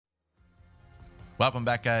Welcome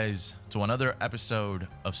back, guys, to another episode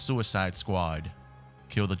of Suicide Squad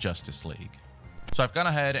Kill the Justice League. So I've gone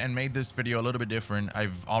ahead and made this video a little bit different.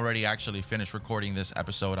 I've already actually finished recording this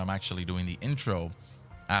episode. I'm actually doing the intro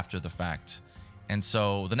after the fact. And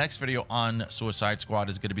so the next video on Suicide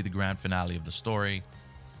Squad is going to be the grand finale of the story.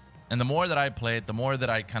 And the more that I play it, the more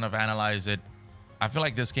that I kind of analyze it, I feel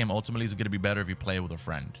like this game ultimately is going to be better if you play with a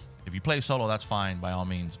friend. If you play solo, that's fine by all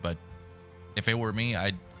means. But if it were me,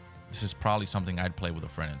 this is probably something I'd play with a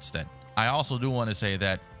friend instead. I also do want to say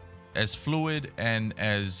that as fluid and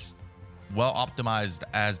as well optimized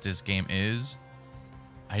as this game is,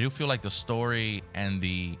 I do feel like the story and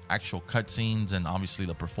the actual cutscenes and obviously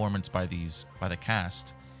the performance by the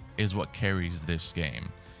cast is what carries this game.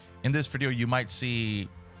 In this video, you might see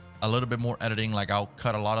a little bit more editing. Like, I'll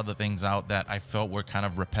cut a lot of the things out that I felt were kind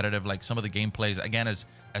of repetitive. Like, some of the gameplays, again, as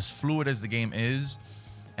fluid as the game is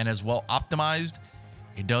and as well optimized,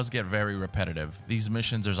 it does get very repetitive. These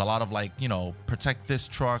missions, there's a lot of, like, you know, protect this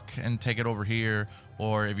truck and take it over here,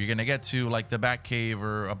 or if you're gonna get to like the Batcave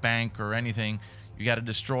or a bank or anything, you got to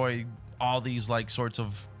destroy all these like sorts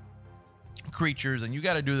of creatures, and you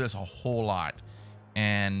got to do this a whole lot.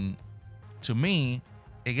 And to me,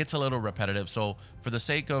 it gets a little repetitive. So for the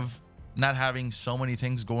sake of not having so many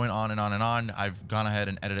things going on and on and on, I've gone ahead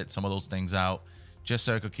and edited some of those things out just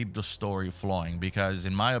so I could keep the story flowing, because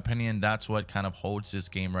in my opinion, that's what kind of holds this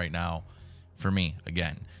game right now for me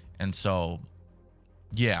again. And so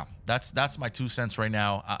yeah, that's my 2 cents right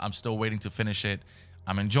now. I'm still waiting to finish it.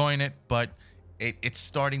 I'm enjoying it, but it's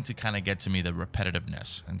starting to kind of get to me, the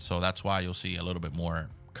repetitiveness. And so that's why you'll see a little bit more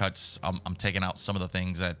cuts. I'm taking out some of the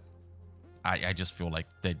things that I just feel like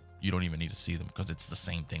that you don't even need to see them, because it's the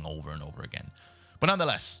same thing over and over again. But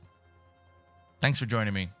nonetheless, thanks for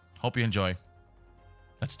joining me. Hope you enjoy.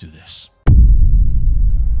 Let's do this.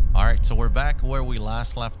 All right, so we're back where we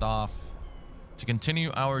last left off to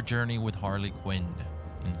continue our journey with Harley Quinn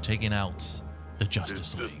in taking out the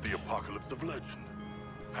Justice League. Is this the apocalypse of legend?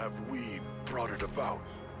 Have we brought it about?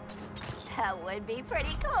 That would be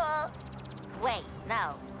pretty cool. Wait,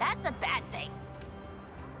 no, that's a bad thing.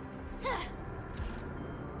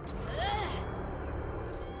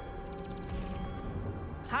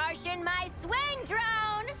 Harshen my swing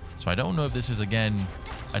drone! So I don't know if this is, again,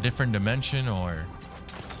 a different dimension or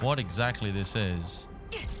what exactly this is.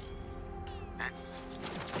 It's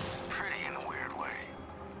pretty in a weird way.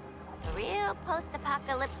 Real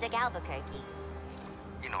post-apocalyptic Albuquerque.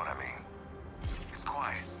 You know what I mean? It's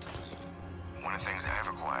quiet. One of the things that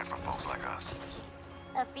ever quiet for folks like us.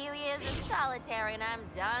 A few years in solitary and I'm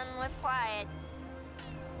done with quiet.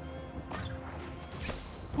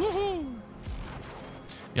 Woohoo!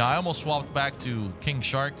 Yeah, I almost swapped back to King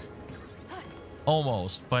Shark.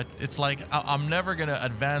 Almost, but it's like I'm never gonna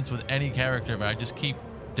advance with any character, but I just keep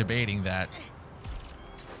debating that.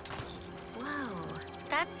 Whoa,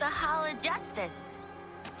 that's the Hall of Justice.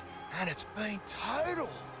 And it's been totaled.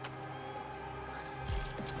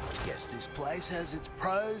 Guess this place has its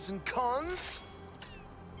pros and cons.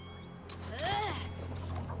 All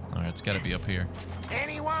right, it's got to be up here.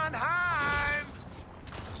 Anyone home?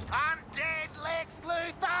 Undead Lex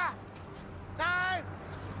Luthor? No?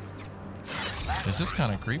 This is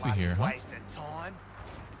kind of creepy here, huh? Waste of time.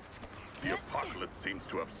 The apocalypse seems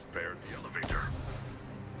to have spared the elevator.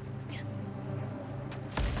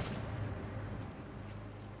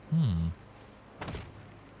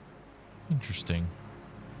 Interesting.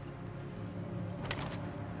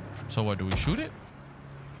 So what, do we shoot it?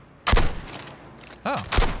 Oh.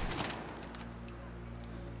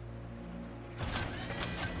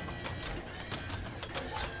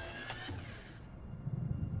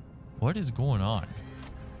 What is going on?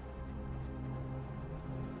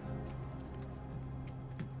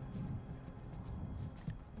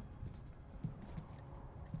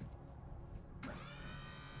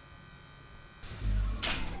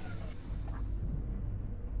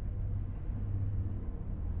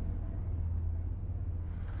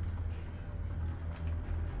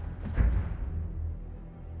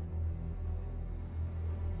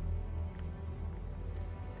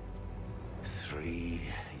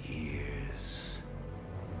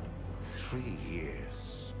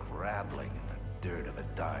 Scrabbling in the dirt of a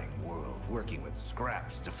dying world, working with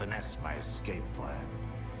scraps to finesse my escape plan.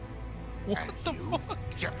 What and the you've fuck?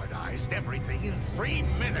 jeopardized everything in 3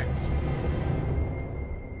 minutes.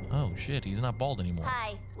 Oh shit, he's not bald anymore.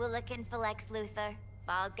 Hi, we're looking for Lex Luthor.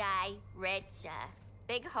 Bald guy, rich,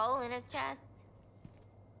 big hole in his chest.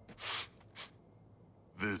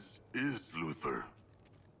 This is Luthor.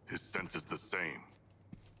 His scent is the same.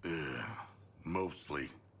 Mostly.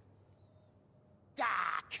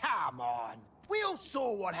 Ah, come on. We all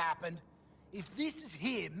saw what happened. If this is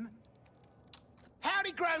him, how'd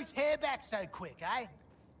he grow his hair back so quick, eh?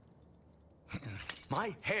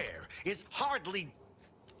 My hair is hardly...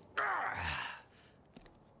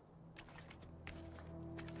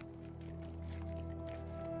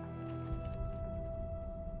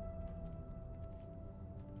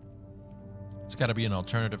 It's got to be an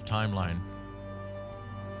alternative timeline.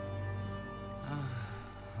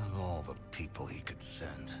 Of all the people he could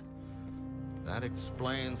send. That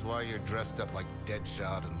explains why you're dressed up like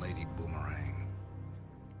Deadshot and Lady Boomerang.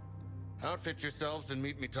 Outfit yourselves and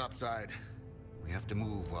meet me topside. We have to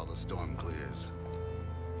move while the storm clears.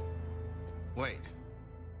 Wait.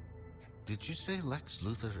 Did you say Lex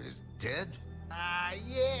Luthor is dead?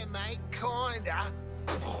 Yeah, mate, kinda.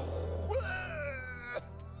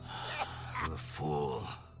 The fool.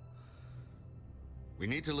 We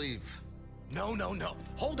need to leave. No.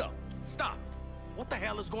 Hold up. Stop. What the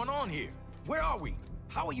hell is going on here? Where are we?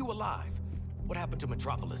 How are you alive? What happened to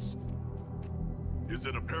Metropolis? Is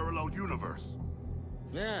it a parallel universe?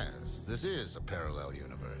 Yes, this is a parallel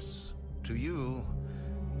universe. To you,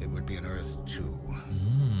 it would be an Earth 2.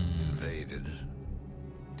 Invaded,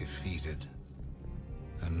 defeated,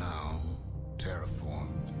 and now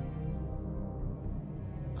terraformed.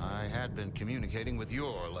 I had been communicating with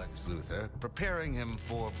your Lex Luthor, preparing him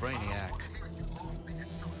for Brainiac.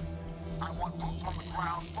 I want boots on the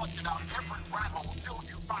ground, flushing out every rat hole till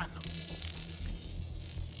you find them.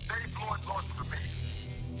 Save Lord Norton for me.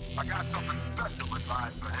 I got something special in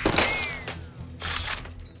mind for him.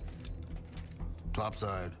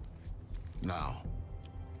 Topside. Now.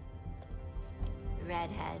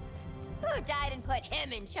 Redheads. Who died and put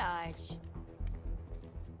him in charge?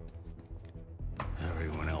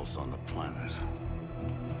 Everyone else on the planet.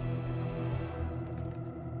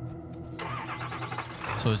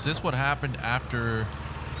 So is this what happened after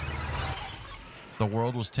the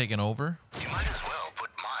world was taken over? You might as well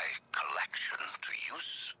put my collection to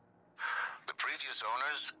use. The previous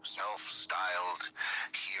owners, self-styled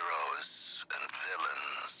heroes and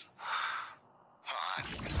villains. I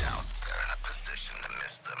doubt they're in a position to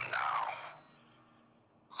miss them now.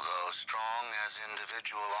 Though strong as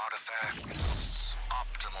individual artifacts,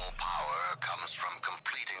 optimal power comes from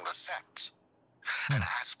completing the set. An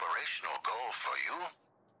aspirational goal for you,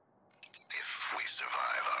 if we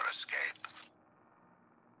survive our escape.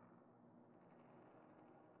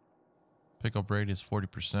 Pickup rate is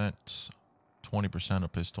 40%, 20%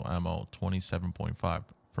 of pistol ammo, 27.5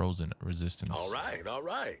 frozen resistance. All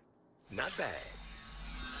right. Not bad.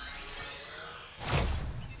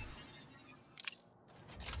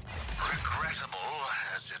 Regrettable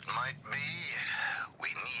as it might be, we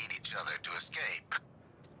need each other to escape.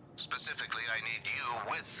 Specifically, I need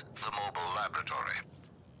you with the mobile laboratory.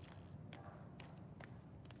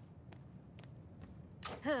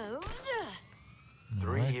 Who?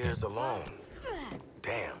 3 years alone.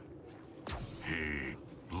 Damn. He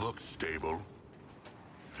looks stable,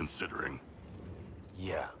 considering.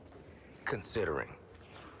 Yeah. Considering.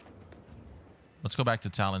 Let's go back to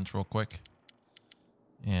talents real quick.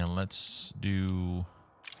 And let's do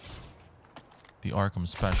the Arkham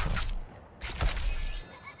special.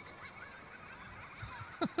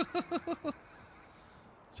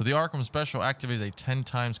 So the Arkham special activates a 10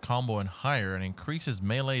 times combo and higher and increases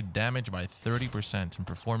melee damage by 30%, and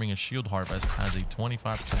performing a shield harvest has a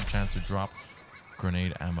 25% chance to drop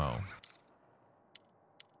grenade ammo.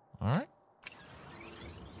 All right.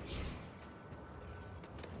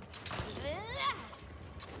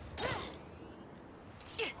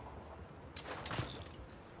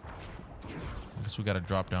 I guess we got to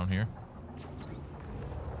drop down here.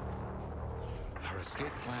 Our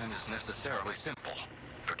escape plan is necessarily simple.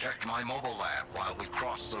 Protect my mobile lab while we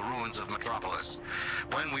cross the ruins of Metropolis.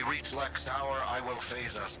 When we reach Lex Tower, I will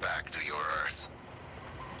phase us back to your Earth.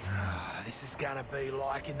 This is gonna be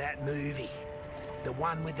like in that movie. The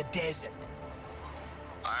one with the desert.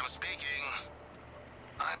 I'm speaking.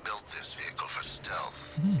 I built this vehicle for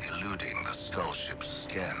stealth, eluding the Skull Ship's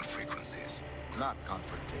scan frequencies. Not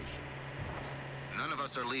confrontation. None of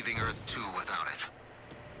us are leaving Earth 2 without it.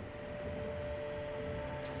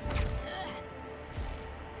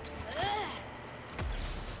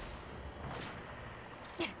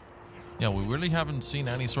 Yeah, we really haven't seen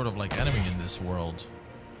any sort of like enemy in this world.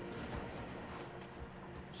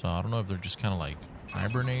 So I don't know if they're just kind of like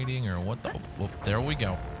hibernating or what the... Oh, there we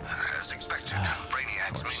go. As expected,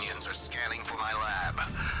 Brainiac's minions are scanning for my lab.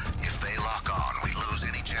 If they lock on, we lose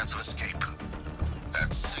any chance of escape.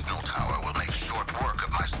 That signal tower will make short work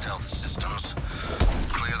of my stealth systems.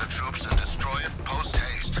 Clear the troops and destroy it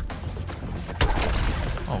post-haste.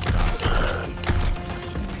 Oh, God.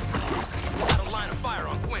 Out of line of fire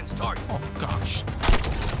on Quinn's target. Oh gosh.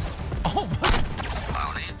 Oh my.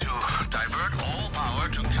 I'll need to divert all power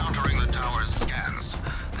to countering the tower's scans.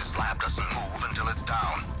 This lab doesn't move until it's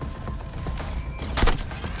down.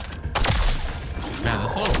 Man,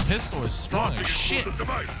 this little pistol is strong as shit.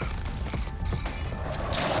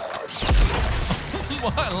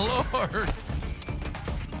 Oh my lord.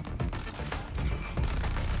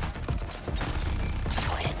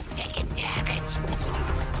 Quinn's taking damage.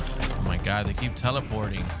 Oh my god, they keep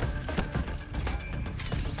teleporting.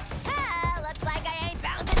 Ah, looks like I ain't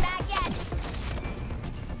bouncing back yet.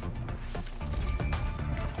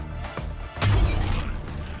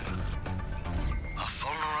 A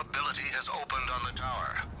vulnerability has opened on the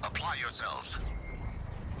tower. Apply yourselves.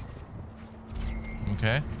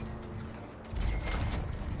 Okay.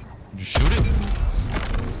 Just shoot it.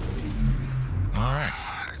 All right.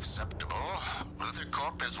 Acceptable. Luther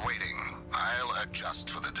Corp is waiting. I'll adjust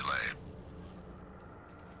for the delay.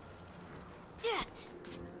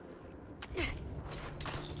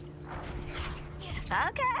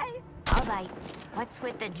 Okay. All right. What's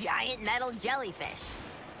with the giant metal jellyfish?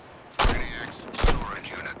 Brainiac's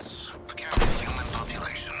storage units. A captive human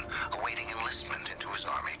population awaiting enlistment into his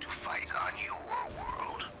army to fight on your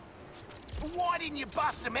world. Why didn't you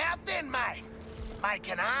bust him out then, mate? Make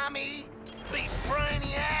an army? Beat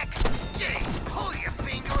Brainiac? Gee, pull your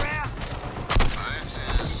finger out. This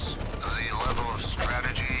is the level of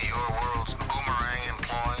strategy your world's Boomerang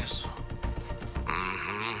employs?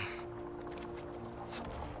 Mm-hmm.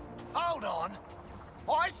 Hold on.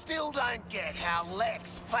 I still don't get how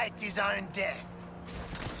Lex faked his own death.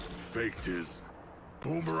 Faked his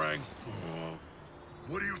Boomerang?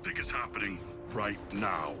 What do you think is happening right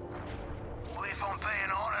now? Well, if I'm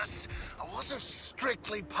being honest, I wasn't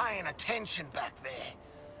strictly paying attention back there.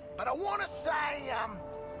 But I want to say,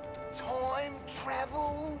 time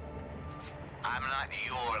travel? I'm not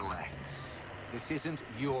your Lex. This isn't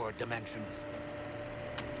your dimension.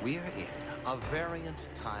 We're in a variant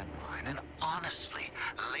timeline. And honestly,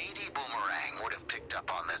 Lady Boomerang would have picked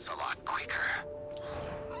up on this a lot quicker.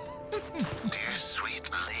 Dear sweet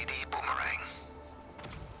Lady Boomerang.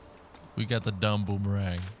 We got the dumb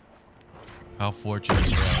Boomerang. How fortunate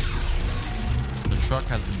for us. The truck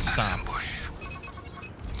has been stopped.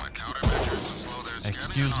 My countermeasures to slow their scanning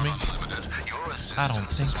Excuse are me? unlimited. Your I don't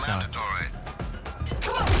assistance think is so.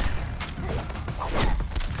 mandatory.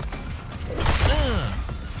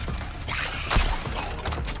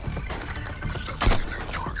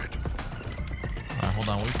 Alright, hold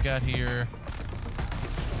on. What we've got here.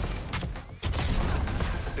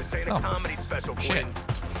 This ain't a Oh. comedy special, Shit. Quinn.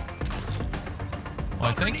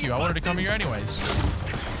 Well, thank you. I wanted to come here anyways.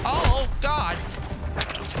 Oh, God.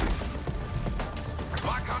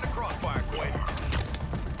 Lock on the crossfire, Quinn.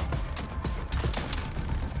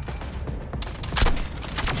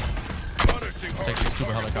 Let's take this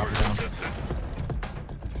stupid helicopter down. I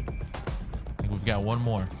think we've got one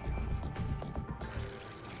more.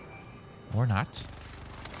 Or not.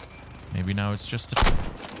 Maybe now it's just the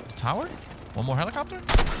tower? One more helicopter?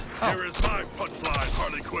 Oh. Here is my punchline,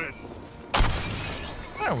 Harley Quinn.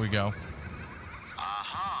 There we go.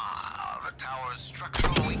 Aha! The tower's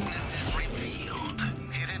structural weakness is revealed.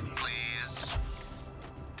 Hit it, please.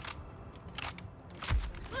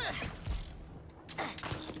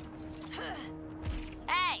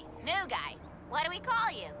 Hey, new guy. What do we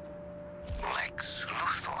call you? Lex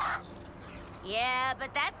Luthor. Yeah,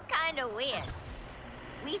 but that's kind of weird.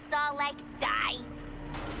 We saw Lex die.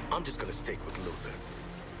 I'm just gonna stick with Luther.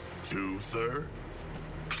 Two-third?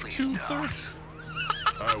 Please Two-third?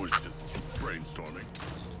 don't. I was just brainstorming.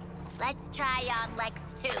 Let's try on Lex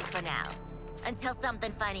 2 for now. Until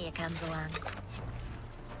something funnier comes along.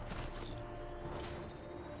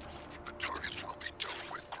 The targets will be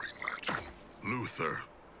dealt with, Green Lantern. Luther,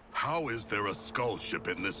 how is there a skull ship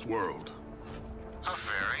in this world? A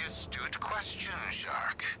very astute question,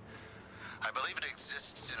 Shark. I believe it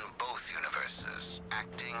exists in both universes,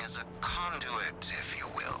 acting as a conduit, if you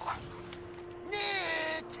will.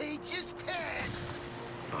 Nah, teacher's pet.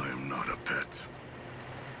 I am not a pet.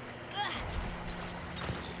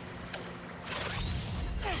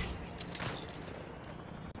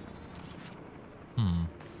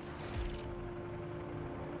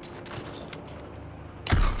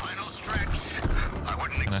 Final stretch. I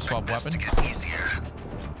wouldn't Can I swap expect this weapons? to get easier.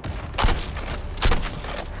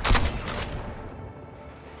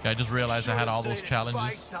 Yeah, I just realized I had all those Should've seen challenges.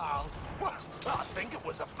 his face, Harl. Well, I think it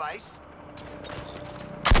was a face.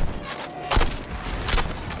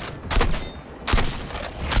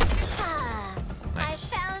 Ah,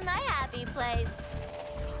 Nice. I found my happy place.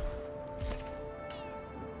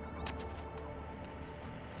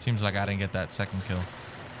 Seems like I didn't get that second kill.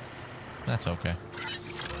 That's okay.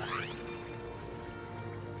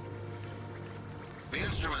 The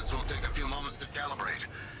instruments will take a few moments to calibrate.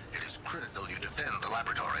 It is critical you defend the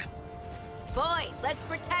laboratory. Boys, let's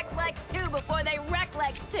protect Lex 2 before they wreck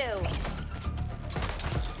Lex 2.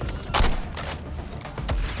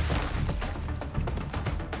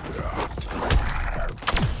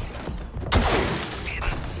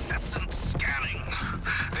 Incessant scanning.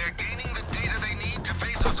 They're gaining the data they need to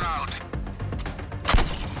phase us out.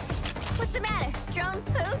 What's the matter? Drones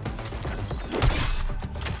poop?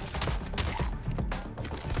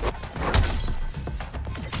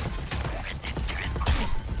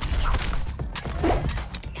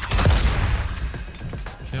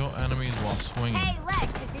 Kill enemies while swinging. Hey, Lex,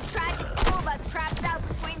 if your tragic school bus craps out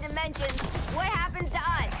between dimensions, what happens to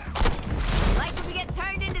us? Like if we get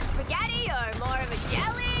turned into spaghetti, or more of a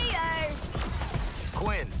jelly, or...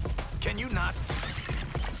 Quinn, can you not?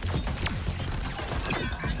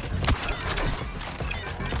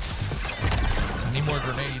 I need more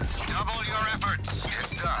grenades. Double your efforts.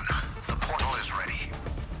 It's done. The portal is ready.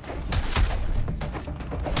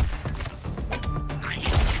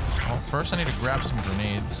 Well, first I need to grab some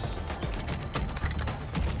grenades.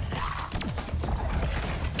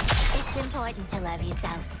 It's important to love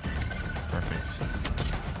yourself. Perfect.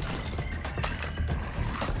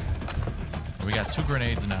 We got 2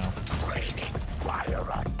 grenades now. Raining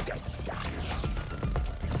fire on Deadshot.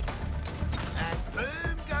 And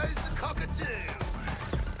boom goes the cockatoo.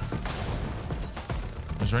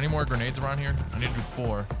 Is there any more grenades around here? I need to do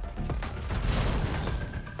 4.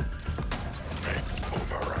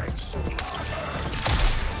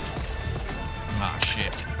 Ah,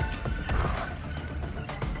 shit.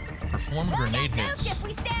 Perform grenade hits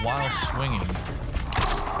while swinging.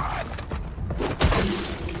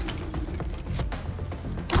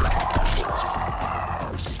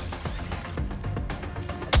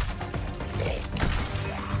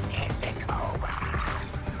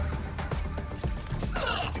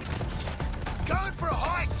 Going for a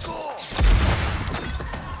high score.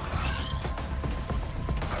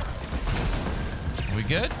 We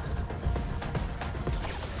good?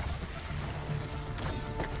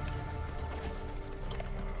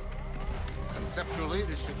 Conceptually,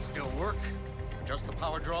 this should still work. Just the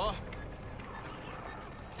power draw.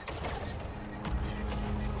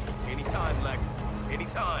 Anytime, Lex.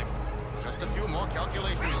 Anytime. Just a few more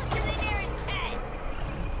calculations. Round to the nearest 10.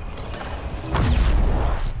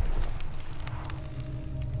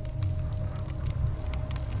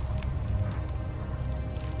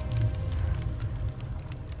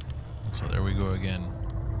 So there we go again.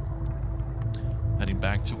 Heading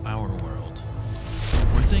back to our world,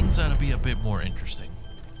 where things ought to be a bit more interesting.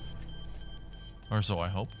 Or so I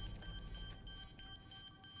hope.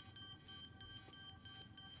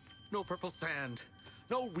 No purple sand.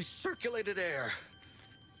 No recirculated air.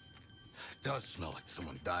 It does smell like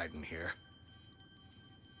someone died in here.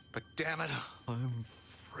 But damn it, I'm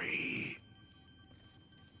free.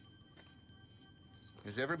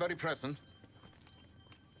 Is everybody present?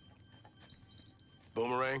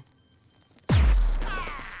 Boomerang?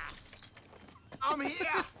 I'm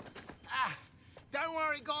here. Don't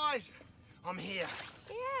worry, guys. I'm here.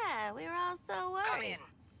 Yeah, we were all so worried. Come in.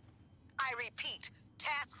 I repeat,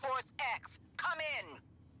 Task Force X, come in.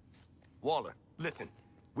 Waller, listen.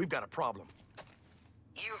 We've got a problem.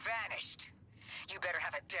 You vanished. You better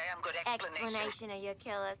have a damn good explanation. Of your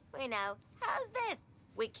killers. We know. How's this?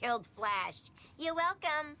 We killed Flash. You're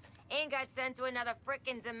welcome. And got sent to another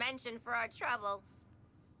frickin' dimension for our trouble.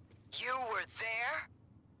 You were there?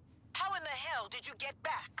 How in the hell did you get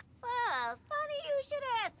back? Well, funny you should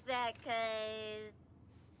ask that, 'cause...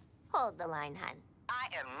 Hold the line, hun. I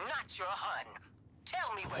am not your hun.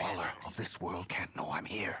 Tell me what Waller happened. of this world can't know I'm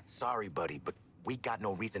here. Sorry, buddy, but we got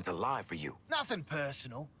no reason to lie for you. Nothing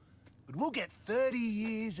personal, but we'll get 30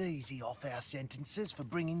 years easy off our sentences for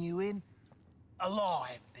bringing you in.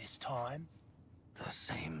 Alive this time. The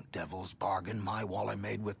same devil's bargain my Waller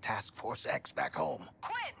made with Task Force X back home.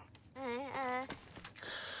 Quinn!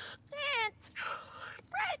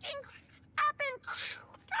 Breaking up in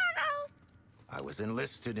tunnel. I was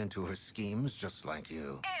enlisted into her schemes just like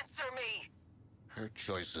you. Answer me! Her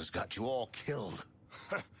choices got you all killed.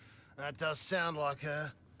 That does sound like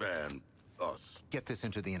her. And us. Get this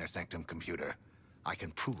into the inner sanctum computer. I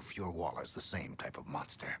can prove your Waller's the same type of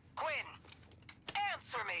monster. Quinn!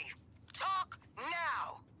 Answer me! Talk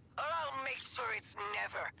now! Or I'll make sure it's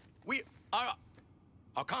never.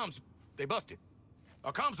 Our comms, they busted.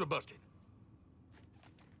 Our comms were busted.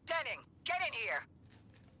 Denning, get in here!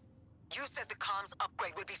 You said the comms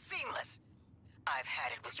upgrade would be seamless. I've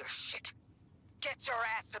had it with your shit. Get your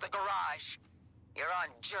ass to the garage. You're on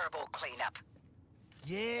gerbil cleanup.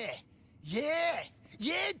 Yeah,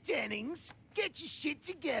 Dennings. Get your shit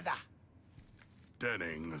together.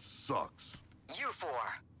 Denning sucks. You four,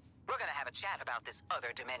 we're gonna have a chat about this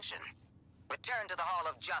other dimension. Return to the Hall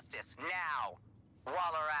of Justice, now.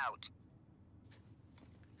 Waller out.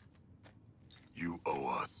 You owe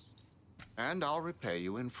us. And I'll repay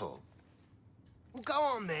you in full. Well, go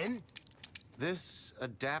on then. This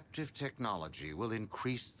adaptive technology will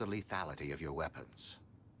increase the lethality of your weapons.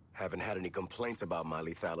 Haven't had any complaints about my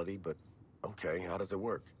lethality, but okay, how does it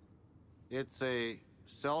work? It's a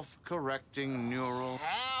self-correcting neural...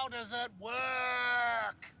 How does it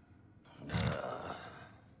work? This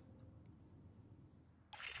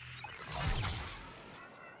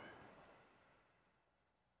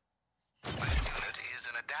unit is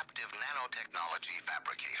an adaptive nanotechnology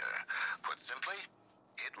fabricator. Put simply,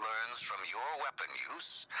 it learns from your weapon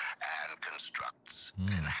use and constructs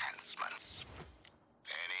enhancements.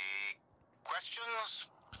 Any questions?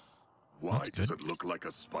 Why does it look like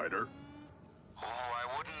a spider? Oh, why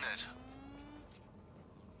wouldn't it?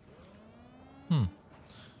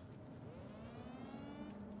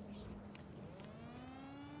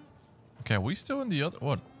 Okay, we still in the other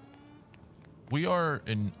what? We are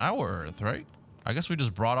in our Earth, right? I guess we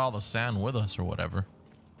just brought all the sand with us or whatever.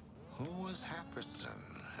 Who was Happerson,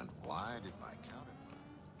 and why did my counterpart...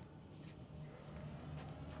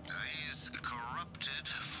 These corrupted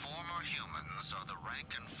former humans are the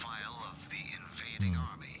rank and file of the invading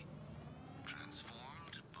army.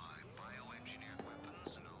 Transformed by bioengineered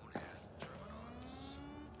weapons known as terrorized.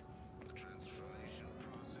 The transformation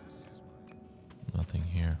process is by Nothing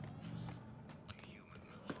here. a human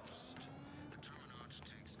host. The terminard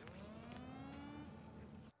takes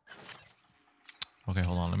Okay,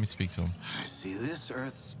 hold on. Let me speak to him. I see this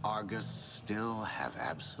Earth's Argus still have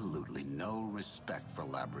absolutely no respect for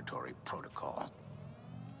laboratory protocol.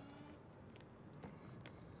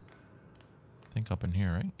 I think up in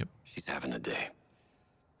here, right? Yep. She's having a day.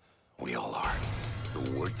 We all are.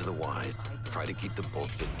 The word to the wise, try to keep the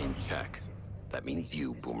bullshit in check. That means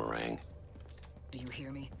you, Boomerang. Do you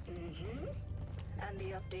hear me? Mm-hmm. And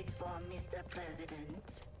the update for Mr.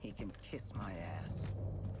 President. He can kiss my ass.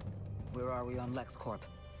 Where are we on LexCorp?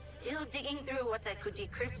 Still digging through what I could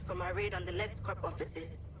decrypt from our raid on the LexCorp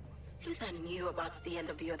offices. Luther knew about the end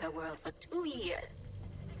of the other world for 2 years.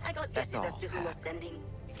 I got guesses as to who was sending.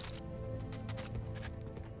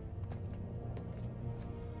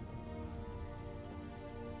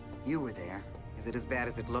 You were there. Is it as bad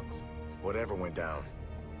as it looks? Whatever went down,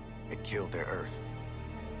 it killed their Earth.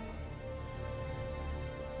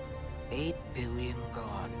 8 billion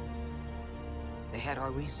gone. They had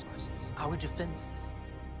our resources, our defenses.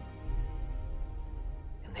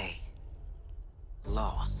 And they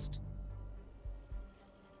lost.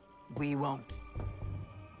 We won't.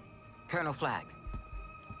 Colonel Flagg.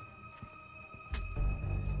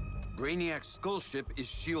 Brainiac's skull ship is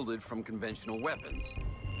shielded from conventional weapons.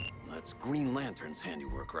 That's Green Lantern's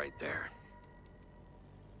handiwork right there.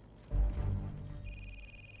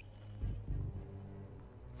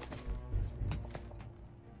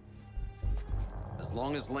 As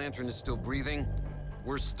long as Lantern is still breathing,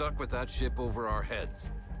 we're stuck with that ship over our heads.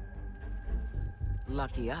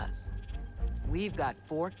 Lucky us. We've got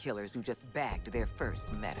 4 killers who just bagged their first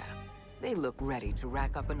meta. They look ready to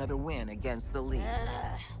rack up another win against the League.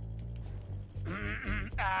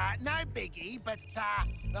 No biggie, but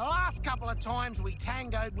the last couple of times we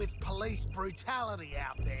tangoed with police brutality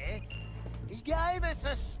out there, he gave us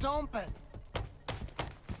a stomping.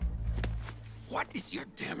 What is your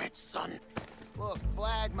damage, son? Look,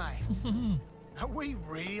 Flag, mate. Are we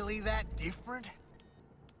really that different?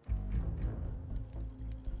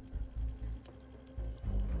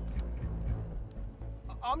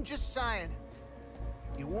 I'm just saying,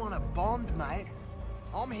 you want a bond, mate?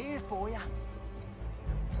 I'm here for you.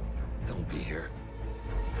 Don't be here.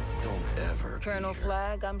 Don't ever be Colonel here.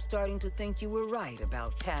 Flagg, I'm starting to think you were right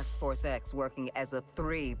about Task Force X working as a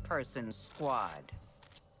 3-person squad.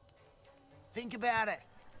 Think about it,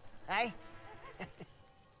 eh?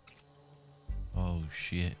 Oh,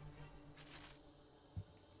 shit.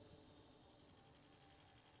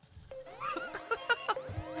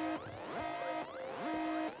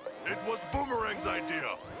 It was Boomerang's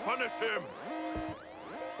idea. Punish him.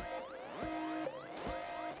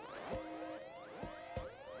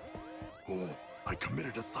 Oh, I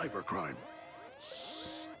committed a cybercrime.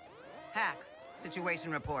 Hack,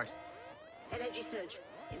 situation report. Energy surge.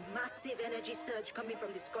 A massive energy surge coming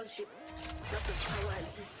from the skull ship. Lots of power and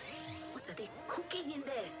heat. What are they cooking in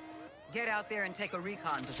there? Get out there and take a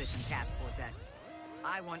recon position, Task Force X.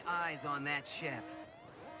 I want eyes on that ship.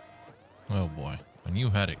 Oh boy, a new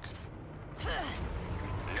headache.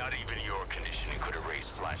 Not even your conditioning could erase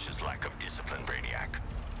Flash's lack of discipline, Brainiac.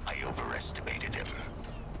 I overestimated him.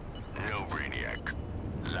 No, Brainiac.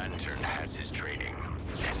 Lantern has his training,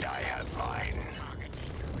 and I have mine.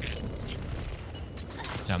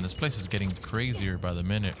 Damn, this place is getting crazier by the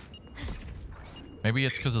minute. Maybe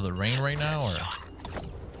it's because of the rain right now, or...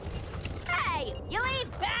 Hey, you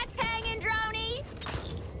leave bats hanging, Droney?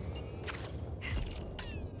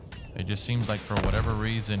 It just seems like for whatever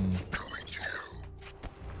reason,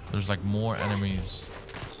 there's like more enemies.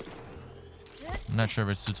 I'm not sure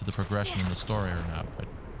if it's due to the progression in the story or not, but...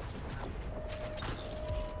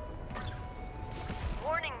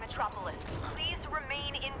 Warning, Metropolis. Please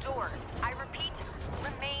remain indoors. I repeat,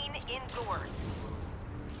 remain indoors.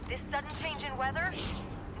 This sudden change in weather,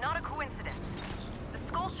 not a coincidence. The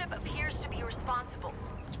Skull Ship appears to be responsible.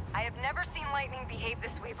 I have never seen lightning behave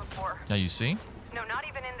this way before. Now you see? No, not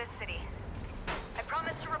even in this city. I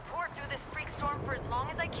promise to report through this freak storm for as long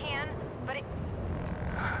as I can, but it...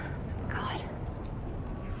 God.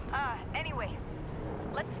 Anyway,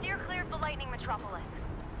 let's steer clear of the lightning, Metropolis.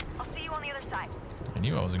 I'll see you on the other side. I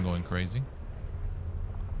knew I wasn't going crazy.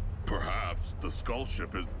 Perhaps the Skull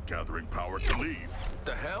Ship is gathering power to leave.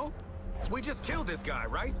 The hell? We just killed this guy,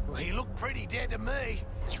 right? Well, he looked pretty dead to me.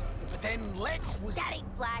 But then Lex was... That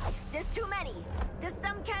ain't Flash. There's too many. There's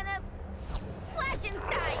some kind of...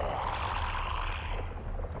 Flashenstein.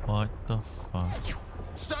 What the fuck?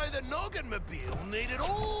 So the Noggin-mobile needed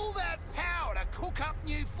all that power to cook up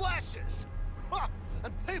new Flashes. Huh,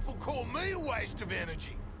 and people call me a waste of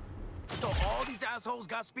energy. So all these assholes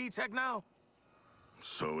got speed tech now?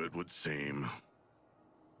 So it would seem.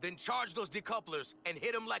 Then charge those decouplers and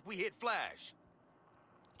hit them like we hit Flash.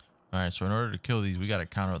 Alright, so in order to kill these, we gotta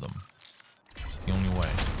counter them. It's the only way.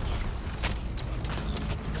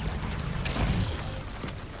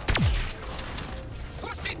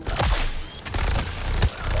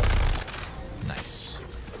 Nice.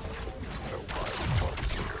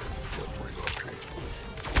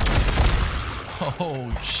 Oh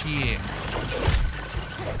shit.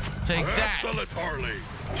 Take that. Excellent, Harley.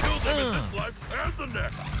 Kill them in this life and the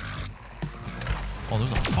next. Oh,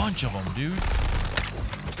 there's a bunch of them, dude.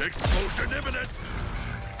 Explosion imminent.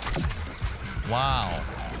 Wow.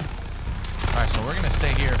 Alright, so we're gonna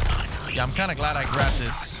stay here. Yeah, I'm kind of glad I grabbed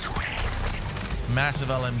this massive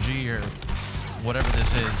LMG or whatever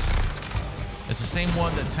this is. It's the same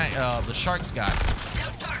one that the Shark's got.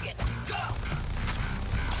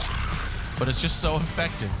 But it's just so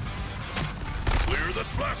effective. Clear the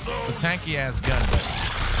splash zone. The tanky ass gun, but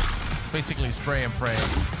it's basically spray and pray.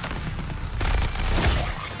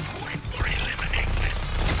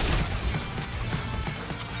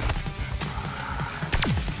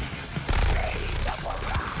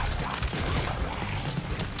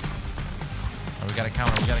 Oh, we got a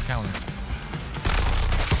counter. We got a counter.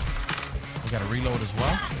 We got to reload as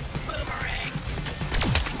well.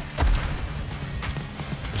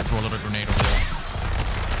 Just throw a little grenade over there.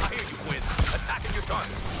 I hear you, Quinn. Attacking your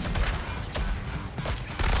target.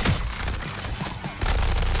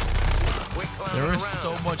 There is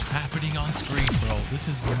so much happening on screen, bro. This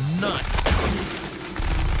is nuts.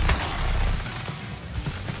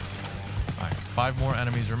 All right, 5 more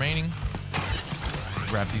enemies remaining.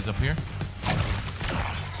 Grab these up here.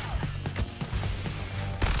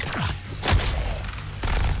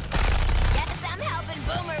 Guess I'm helping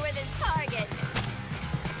Boomer with his target.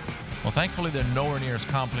 Well, thankfully, they're nowhere near as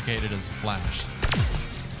complicated as Flash.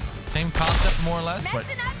 Same concept, more or less, but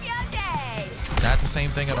Messing up your day. not the same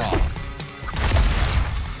thing at all.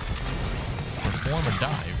 Perform a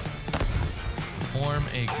dive. Perform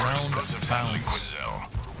a ground bounce.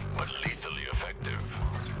 But lethally effective.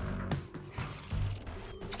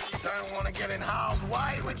 Don't want to get in Hal's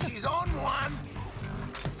way when she's on one.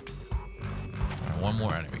 All right, one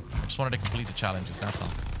more enemy. I just wanted to complete the challenges, that's all.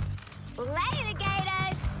 Later,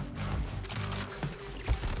 Gators.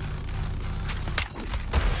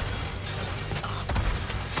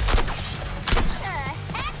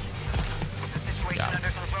 Is the situation under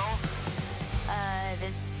control?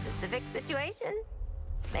 This specific situation?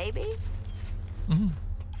 Maybe? Mm-hmm.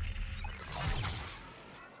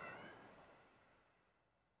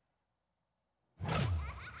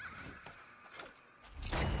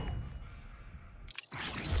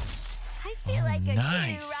 I feel like a kid who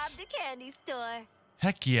nice. robbed a candy store.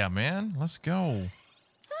 Heck yeah, man. Let's go. Ooh,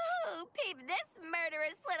 peep this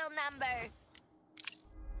murderous little number.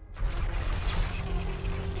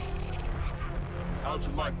 How'd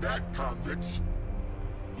you like that, convicts?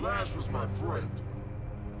 Flash was my friend.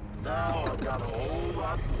 Now I've got a whole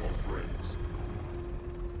lot more friends.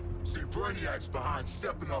 Brainiac's behind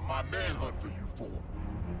stepping up my manhunt for you four.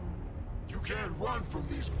 You can't run from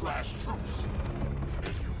these Flash troops.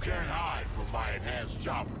 And you can't hide from my enhanced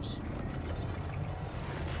choppers.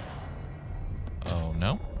 Oh,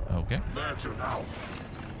 no? Okay. Lantern out.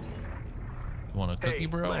 You want a cookie,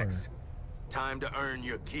 bro? Lex, time to earn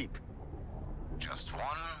your keep. Just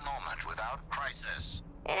one moment without crisis.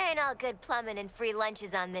 It ain't all good plumbing and free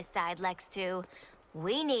lunches on this side, Lex 2.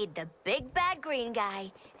 We need the big bad green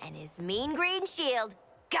guy and his mean green shield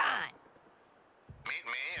gone. Meet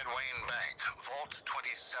me at Wayne Bank, Vault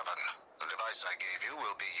 27. The device I gave you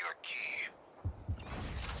will be your key.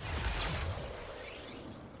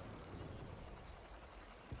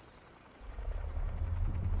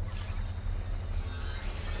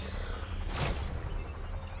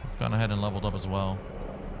 I've gone ahead and leveled up as well.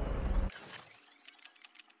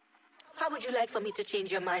 How would you like for me to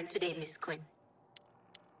change your mind today, Miss Quinn?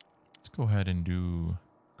 Let's go ahead and do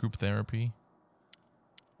group therapy.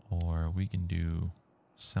 Or we can do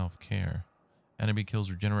self-care. Enemy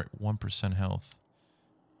kills regenerate 1% health.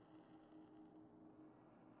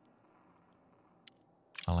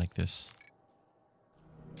 I like this.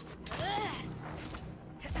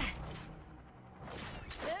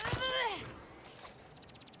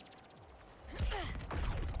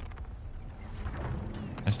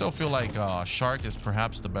 I still feel like Shark is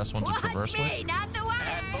perhaps the best one to traverse with. Not the one.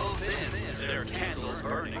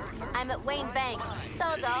 I'm at Wayne Bank. So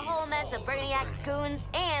it's a whole mess of Brainiac's goons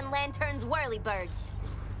and Lantern's whirlybirds.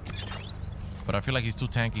 But I feel like he's too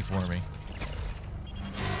tanky for me.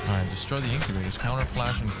 Alright, destroy the incubators. Counter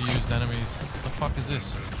flash and fused enemies. What the fuck is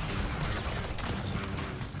this?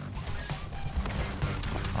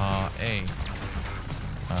 A.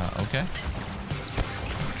 Okay.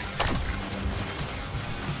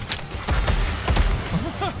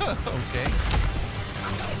 Okay.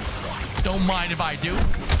 Don't mind if I do.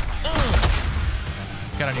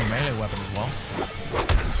 Got a new melee weapon as well.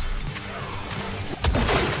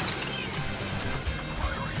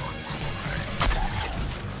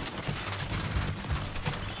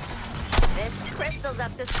 This crystal's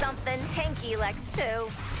up to something hanky, Lex 2.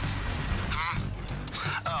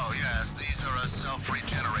 Oh, yes, these are a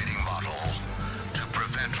self-regenerating model. To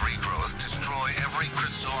prevent regrowth, destroy every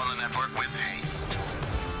crystal on the network with haste.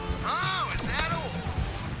 Oh, is that all?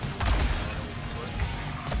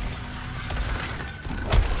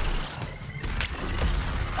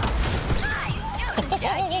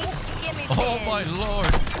 Oh my lord.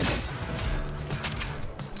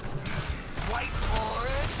 Wait for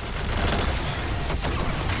it.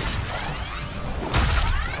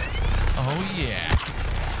 Oh yeah.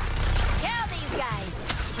 Kill these guys.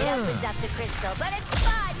 It opens up the crystal, but it's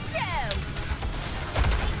fun too.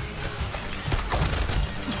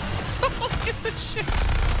 Look at this shit.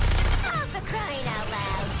 Oh, for crying out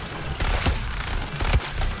loud.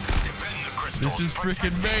 This is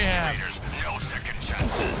freaking mayhem. No second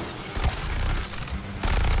chances.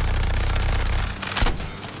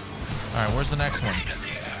 All right, where's the next one?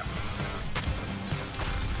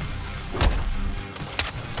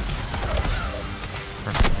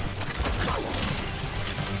 Perfect.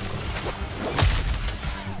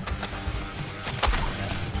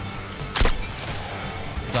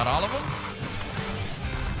 Is that all of them?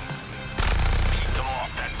 Keep them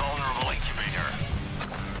off that vulnerable incubator.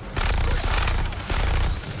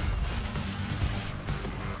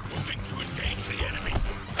 Moving to engage the enemy.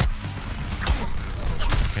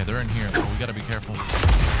 Okay, they're in here, so we gotta be careful.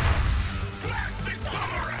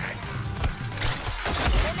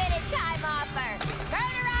 Limited time offer.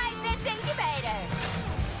 Terrorize this incubator.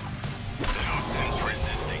 No sense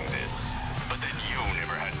resisting this, but then you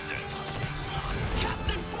never had sense.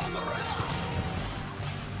 Captain Boomerang.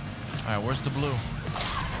 All right, where's the blue?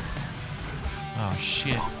 Oh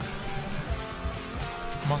shit!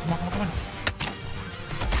 Come on, come on, come on, come on!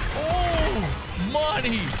 Oh,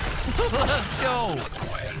 money! Let's go!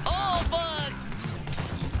 Oh fuck!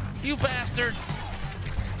 You bastard!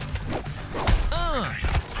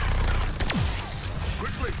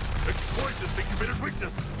 Quickly, exploit this incubator's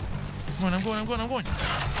weakness. Come on, I'm going, I'm going, I'm going.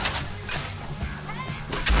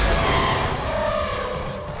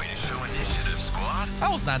 Way to show initiative, squad.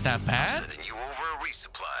 That was not that bad. Sending you over a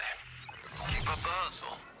resupply. Keep up the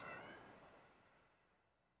hustle.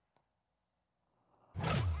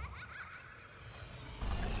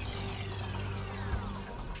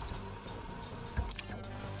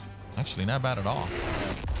 Actually, not bad at all.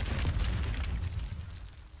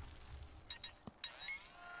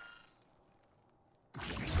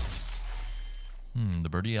 The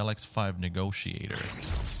Birdie LX5 Negotiator.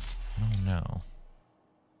 Oh no.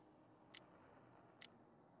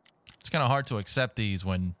 It's kind of hard to accept these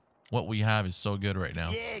when what we have is so good right now.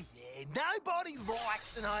 Yeah. Nobody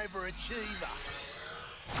likes an overachiever.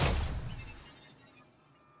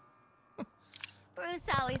 Bruce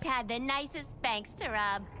always had the nicest banks to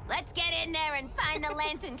rob. Let's get in there and find the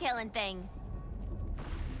lantern killing thing.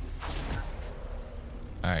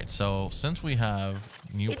 All right, so since we have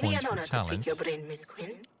new points for talent, your brain, Miss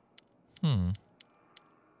Quinn.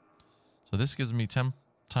 So this gives me 10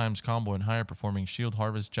 times combo and higher performing shield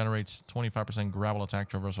harvest, generates 25% grapple attack,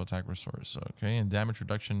 traversal attack restores. Okay, and damage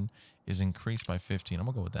reduction is increased by 15. I'm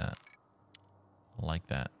gonna go with that. I like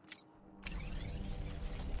that.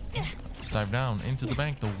 Let's dive down into the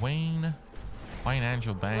bank, the Wayne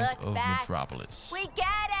Financial Bank of Metropolis. We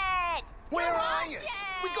get it! Where are you?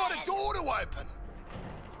 We got a door to open.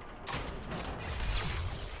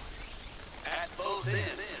 At both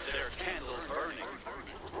ends, there are candles burning.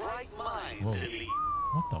 Bright minds Whoa. at least.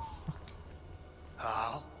 What the fuck?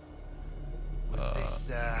 Carl? With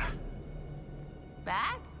this,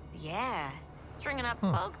 Bats? Yeah. Stringing up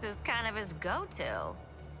folks is kind of his go-to.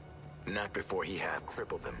 Not before he half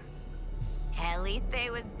crippled them. At least they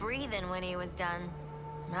was breathing when he was done.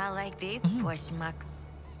 Not like these poor schmucks.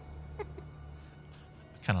 I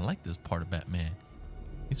kind of like this part of Batman.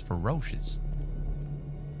 He's ferocious.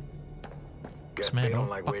 Guess This man they don't don't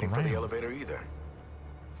like fuck waiting for around. the elevator either.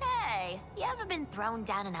 Hey, you ever been thrown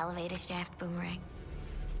down an elevator shaft, Boomerang?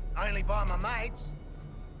 only by my mates.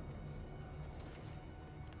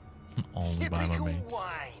 Only by my Typical mates.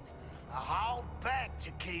 Wayne. A whole bag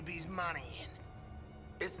to keep his money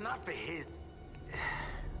in. It's not for his...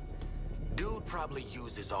 Dude probably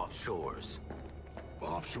uses offshores.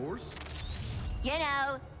 Offshores? You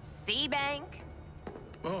know, Sea Bank.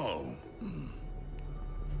 Oh.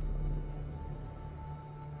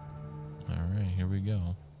 All right, here we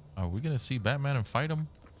go. Are we gonna see Batman and fight him?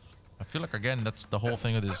 I feel like, again, that's the whole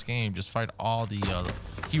thing of this game. Just fight all the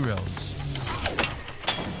heroes.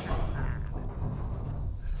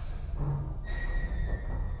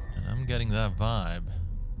 And I'm getting that vibe.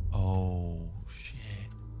 Oh, shit.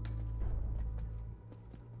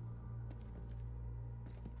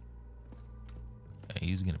 Yeah,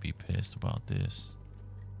 he's gonna be pissed about this.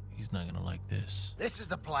 He's not gonna like this. This is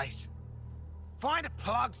the place. Find a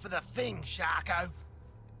plug for the thing, Sharko.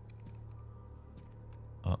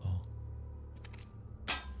 Uh-oh.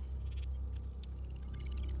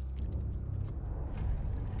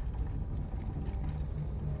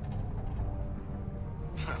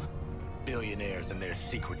 Billionaires and their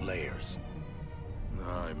secret lairs.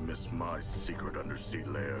 I miss my secret undersea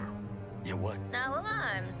lair. You what? No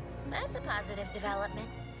alarms. That's a positive development.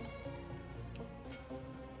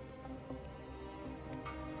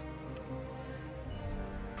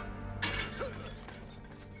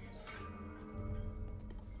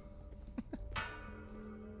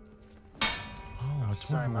 Oh, it's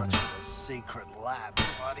So Wonder much Woman. of a secret lab.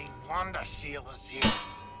 Bloody Wonder Sheila's here.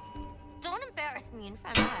 Don't embarrass me in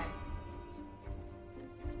front of her.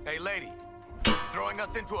 Hey, lady. Throwing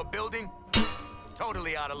us into a building?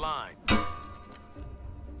 Totally out of line.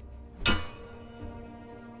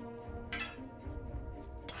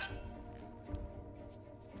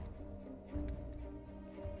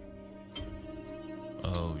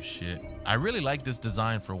 Oh, shit. I really like this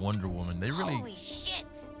design for Wonder Woman. They really Holy shit!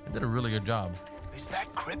 they did a really good job. Is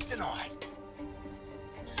that kryptonite?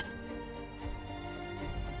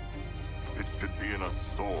 It should be in a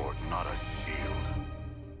sword, not a shield.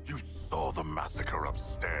 You saw the massacre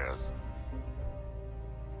upstairs.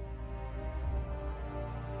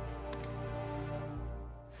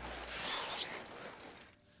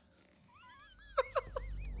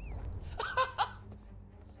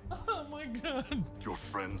 Oh my god. Your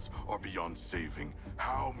friends are beyond saving.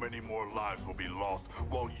 How many more lives will be lost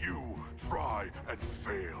while you try and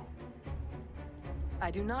fail?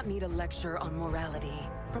 I do not need a lecture on morality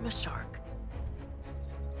from a shark.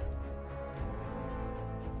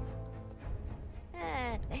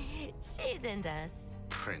 She's into us.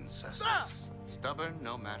 Princesses. Stubborn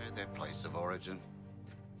no matter their place of origin.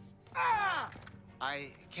 I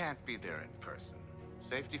can't be there in person.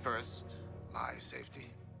 Safety first, my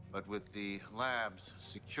safety. But with the lab's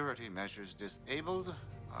security measures disabled,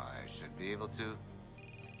 I should be able to...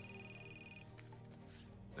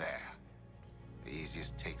 There. The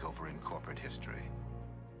easiest takeover in corporate history.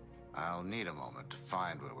 I'll need a moment to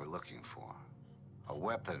find what we're looking for. A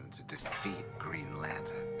weapon to defeat Green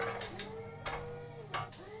Lantern.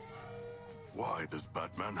 Why does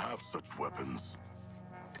Batman have such weapons?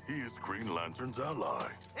 He is Green Lantern's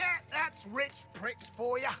ally. Yeah, that's rich pricks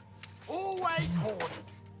for you. Always hoarding.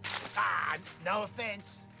 Ah, no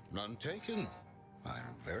offense. None taken.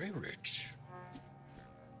 I'm very rich.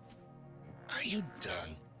 Are you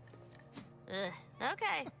done?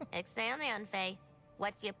 Okay, stay on the unfay.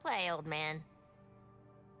 What's your play, old man?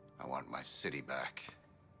 I want my city back.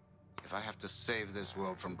 If I have to save this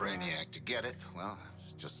world from Brainiac to get it, well,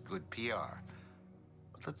 it's just good PR.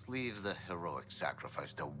 But let's leave the heroic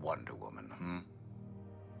sacrifice to Wonder Woman,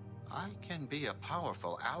 I can be a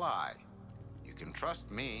powerful ally. You can trust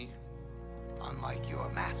me. Unlike your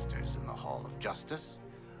masters in the Hall of Justice,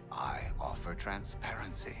 I offer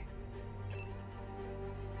transparency.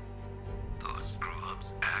 Those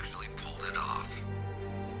screw-ups actually pulled it off.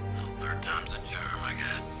 Well, third time's a charm, I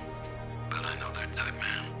guess. But I know their type,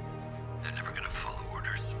 man. They're never gonna follow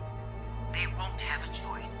orders. They won't have a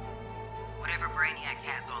choice. Whatever Brainiac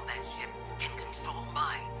has on that ship can control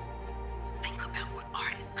minds. Think about what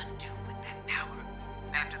artists could do with that power.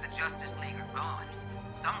 After the Justice League are gone,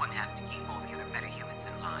 someone has to keep all the other metahumans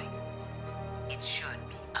in line. It should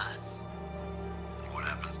be us. What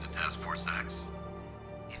happens to Task Force X?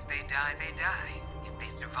 If they die, they die. If they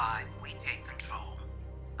survive, we take control.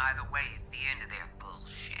 Either way, it's the end of their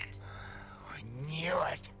bullshit. I knew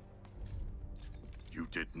it. You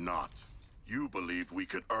did not. You believed we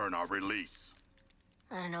could earn our release.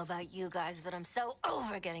 I don't know about you guys, but I'm so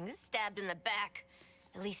over getting stabbed in the back.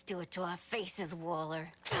 At least do it to our faces,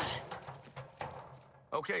 Waller.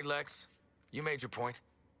 Okay, Lex. You made your point.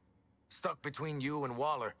 Stuck between you and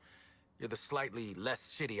Waller, you're the slightly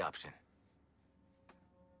less shitty option.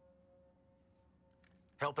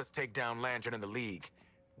 Help us take down Lantern and the League.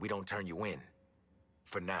 We don't turn you in.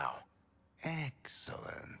 For now.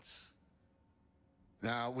 Excellent.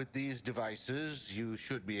 Now, with these devices, you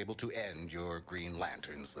should be able to end your Green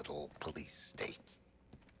Lantern's little police state.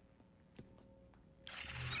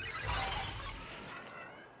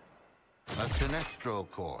 A Sinestro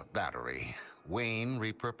Core battery. Wayne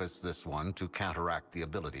repurposed this one to counteract the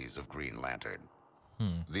abilities of Green Lantern.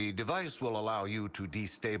 The device will allow you to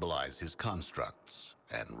destabilize his constructs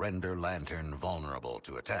and render Lantern vulnerable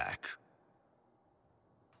to attack.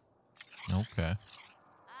 Okay.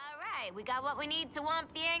 All right, we got what we need to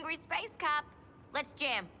womp the angry space cop. Let's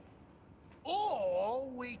jam. Or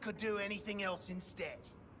we could do anything else instead.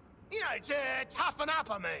 You know, to toughen up,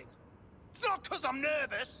 I mean. It's not because I'm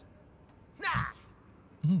nervous.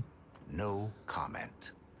 Nah. No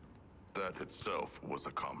comment. That itself was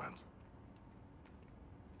a comment.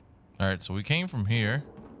 All right, so we came from here.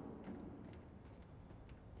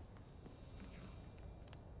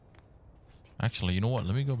 Actually, you know what?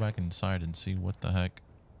 Let me go back inside and see what the heck.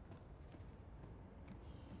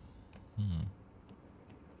 See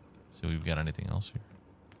if we've got anything else here.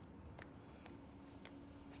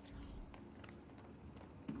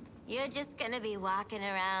 You're just gonna be walking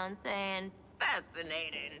around saying,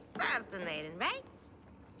 fascinating, fascinating, right?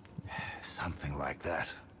 Something like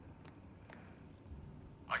that.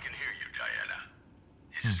 I can hear you, Diana.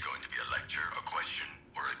 Is this going to be a lecture, a question,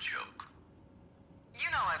 or a joke? You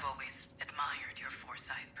know I've always admired your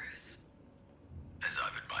foresight, Bruce. As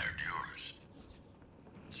I've admired yours.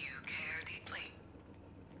 You care deeply.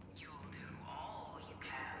 You'll do all you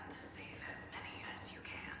can to save as many as you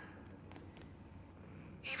can.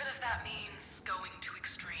 Even if that means going to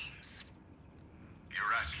extremes.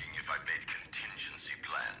 You're asking if I've made contingency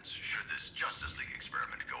plans should this Justice League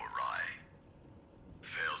experiment go awry.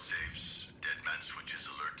 Fail-safes, dead man switches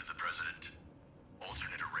alert to the President.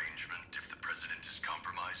 Alternate arrangement if the President is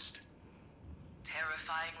compromised.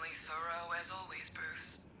 Terrifyingly thorough as always,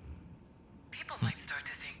 Bruce. People might start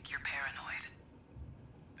to think you're paranoid.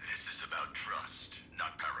 This is about trust,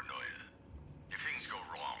 not paranoia. If things go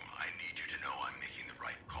wrong, I need you to know I'm making the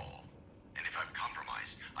right call. And if I'm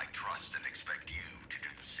compromised, I trust and expect you to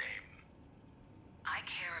do the same. I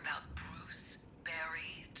care about Bruce,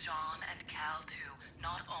 Barry, John, and Cal too.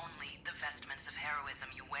 Not only the vestments of heroism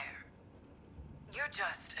you wear. You're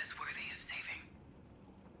just as worthy of saving.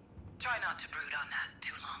 Try not to brood on that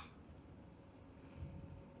too long.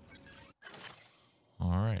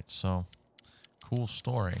 All right, so cool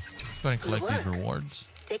story. Let's go ahead and collect these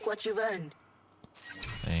rewards. Take what you've earned.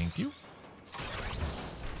 Thank you.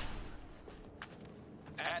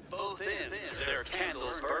 At both ends, there are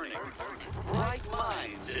candles burning. Bright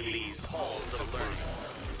minds in these halls of learning.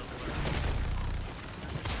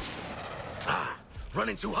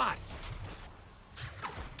 Running too hot.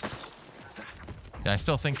 Yeah, I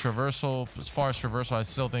still think traversal, as far as traversal, I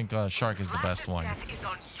still think Shark is the best one. Death is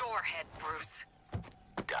on your head, Bruce.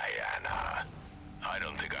 Diana, I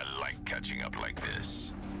don't think I like catching up like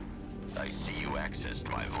this. I see you accessed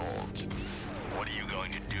my vault. What are you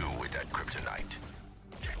going to do with that kryptonite?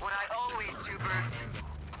 What I always do, Bruce.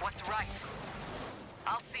 What's right.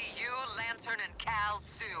 I'll see you, Lantern, and Cal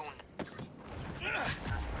soon.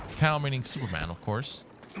 Cal meaning Superman, of course.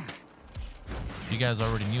 You guys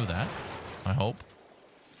already knew that, I hope.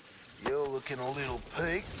 You're looking a little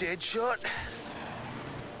peaked, Deadshot.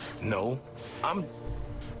 No, I'm...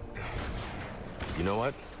 You know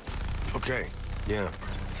what? Okay, yeah.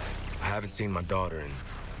 I haven't seen my daughter in...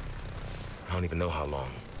 I don't even know how long.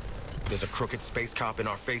 There's a crooked space cop in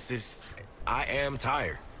our faces. I am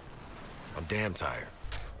tired. I'm damn tired.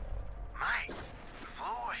 Mate,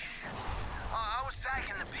 Floyd. I was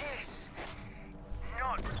taking the piss.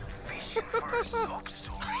 Not fishing for a sob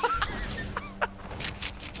story.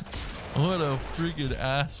 What a freaking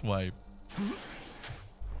asswipe.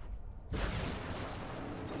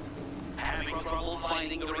 Having trouble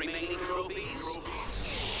finding the remaining trophies?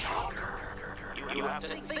 You have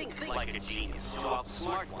to think like a genius to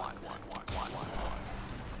outsmart one.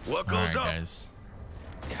 What goes All right, up? guys.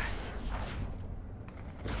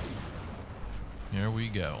 Here we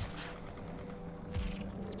go.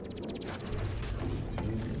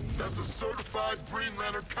 That's a certified Green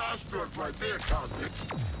Lantern construct right there, convict.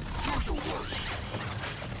 Do your work.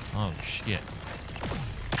 Oh, shit.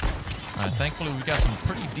 All right, thankfully, we got some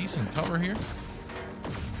pretty decent cover here.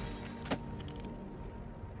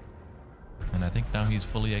 And I think now he's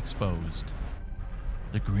fully exposed.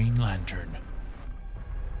 The Green Lantern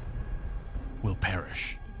will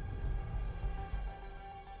perish.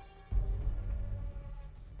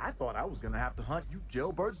 I thought I was gonna have to hunt you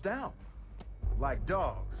jailbirds down. Like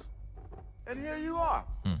dogs. And here you are.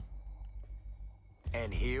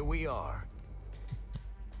 And here we are.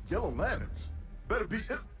 Yellow lanterns. Better be...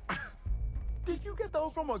 Did you get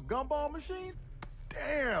those from a gumball machine?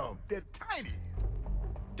 Damn, they're tiny.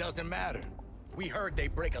 Doesn't matter. We heard they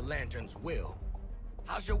break a lantern's will.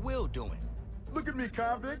 How's your will doing? Look at me,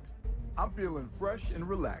 convict. I'm feeling fresh and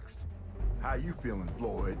relaxed. How you feeling,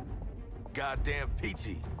 Floyd? Goddamn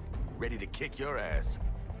peachy. Ready to kick your ass.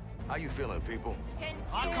 How you feeling, people?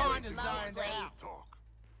 I'm kind of zoned out.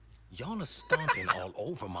 Y'all are stomping all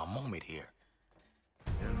over my moment here.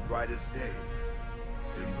 In brightest day,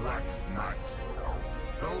 In blackest night,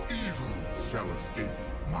 no evil shall escape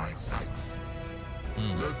my sight.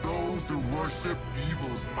 Let those who worship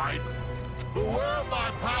evil's might beware my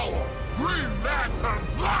power, Green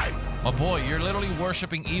Lantern light. My boy, you're literally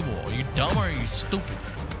worshiping evil. Are you dumb or are you stupid?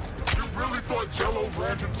 You really thought Yellow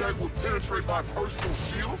Lantern tech would penetrate my personal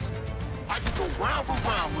shields? I can go round for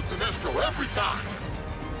round with Sinestro every time.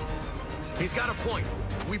 He's got a point.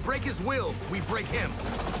 We break his will, we break him.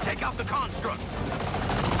 Take out the constructs.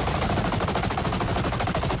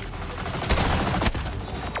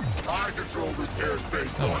 I control this airspace.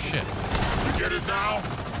 Oh, shit. You get it now?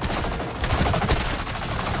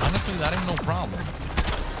 Honestly, that ain't no problem.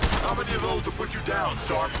 How many of those to put you down,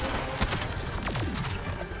 Shark?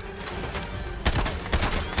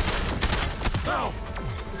 No!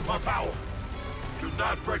 My power! You're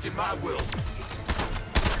not breaking my will.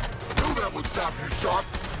 Knew that would stop you, Shark.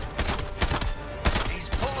 He's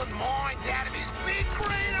pulling minds out of his big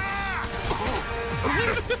green ass!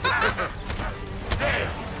 Damn!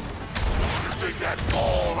 You think that's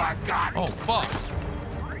all I got? Oh, fuck.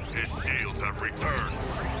 His shields have returned.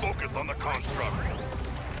 Focus on the construct.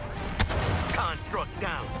 Construct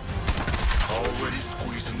down. Already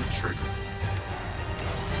squeezing the trigger.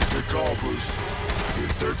 Good call, Bruce. The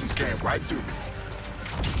insurgents came right through me.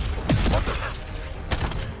 What the?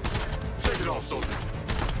 Take it off, soldier.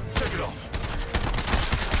 Take it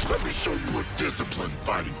off. Let me show you a disciplined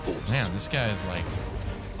fighting force. Man, this guy is like...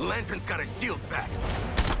 Lantern's got his shields back.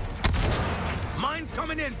 Mine's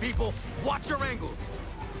coming in, people. Watch your angles.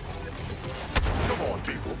 Come on,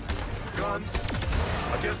 people. Guns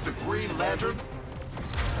against the Green Lantern.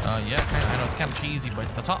 Yeah, I know it's kind of cheesy,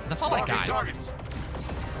 but that's all I got. Targets.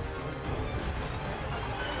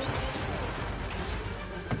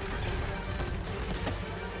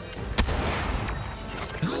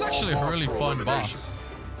 This is actually a really fun boss.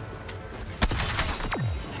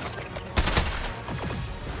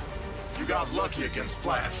 You got lucky against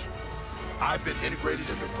Flash. I've been integrated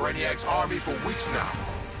into Brainiac's army for weeks now.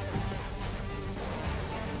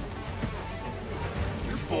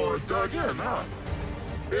 You four dug in, huh?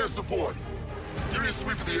 Air support. Give me a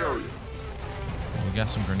sweep of the area. Well, we got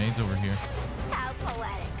some grenades over here. How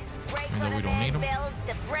poetic. Break Even though what we a don't need man 'em. builds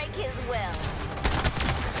to break his will.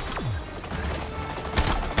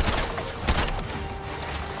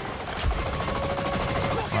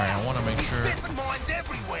 Alright, I want to make sure Mines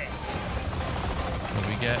everywhere. that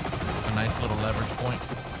we get a nice little leverage point.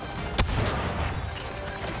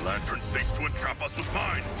 Lantern seeks to entrap us with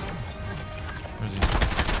mines. Where's he?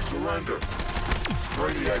 Surrender.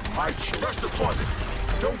 Brainiac might rush deployment.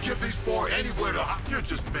 Don't give these four anywhere to hide. You're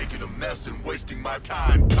just making a mess and wasting my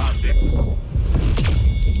time, convicts.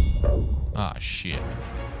 Ah, shit.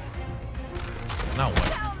 Now what?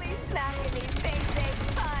 Tell me smacking these things ain't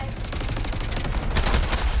fun.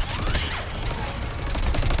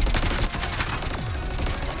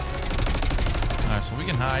 Alright, so we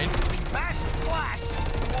can hide. Bash Flash!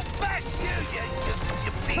 Well, bash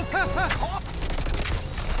you big cop!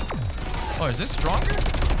 Oh, is this stronger?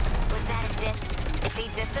 Was that a diss? Is he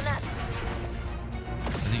dissing us?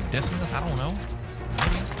 Is he dissing us? I don't know.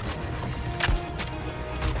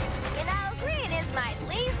 You know, green is my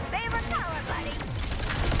least favorite color, buddy.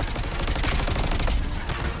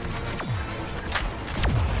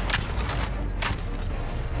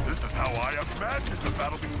 This is how I imagined the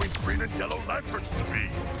battle between Green and Yellow Lanterns to be.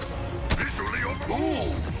 Visually or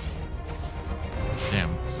cool.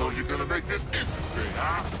 Damn. So you're gonna make this interesting,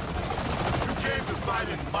 huh? You came to fight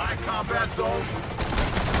in my combat zone?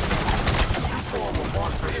 You form a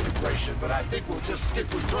mark for integration, but I think we'll just stick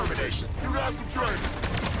with termination. You got some training.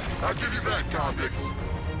 I'll give you that, convicts.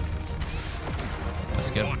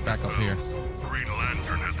 Let's get back up here. Green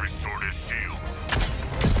Lantern has restored his shields.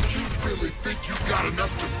 You really think you got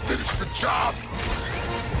enough to finish the job?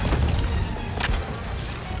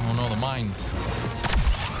 Oh no, the mines.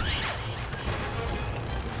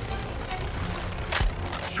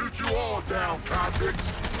 Shoot you all down,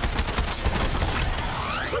 convicts.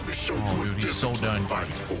 Let me show you Oh, a dude, he's so done.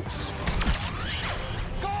 fighting force.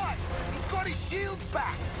 Guys, he's got his shields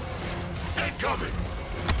back. Incoming.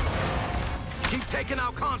 Keep taking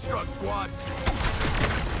out construct, squad.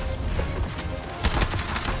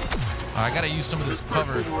 I gotta use some of this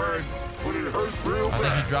cover. But it hurts real I think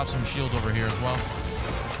bad. he dropped some shields over here as well.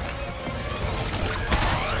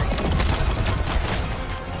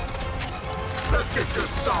 Let's get your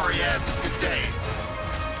sorry asses today.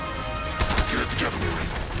 Get it together, Mary.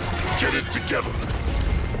 Get it together.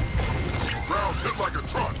 Rounds hit like a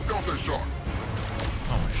truck, don't they, Shark?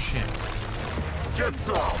 Oh shit. Get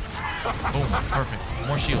some. Boom, perfect.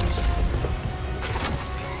 More shields.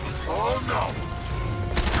 Oh no.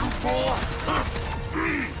 You four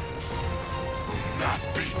will not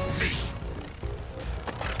beat me.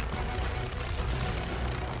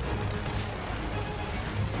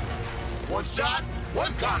 One shot,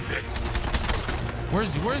 one convict. Where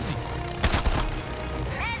is he? Where is he?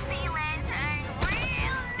 Messy lantern,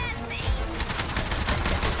 real messy.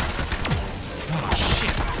 Oh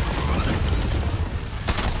shit.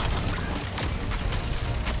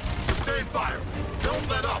 Sustain fire. Don't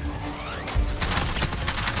let up.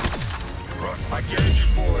 I gave you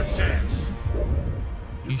four a chance.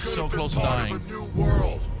 He's so close to Part dying. of a new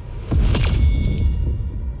world.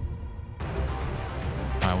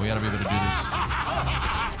 Alright, we gotta be able to do this.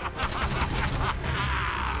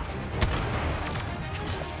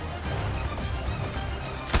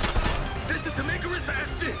 This is some Icarus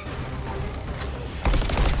ass shit.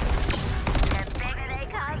 The bigger they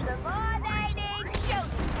come, the more they need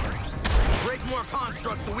shooting. Break more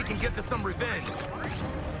constructs so we can get to some revenge.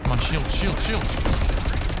 Come on, shields, shields, shields.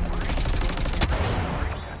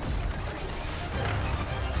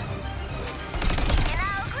 You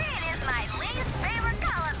know, green is my least favorite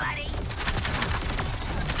color, buddy.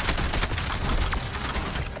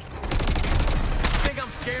 Think I'm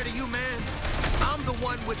scared of you, man? I'm the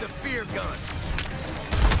one with the fear gun.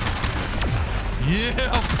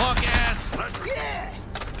 Yeah, fuck ass. Yeah!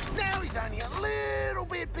 Now he's only a little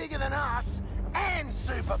bit bigger than us and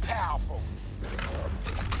super powerful.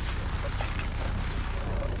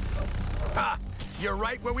 Ha! You're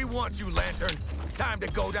right where we want you, Lantern. Time to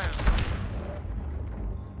go down.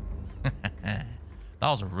 That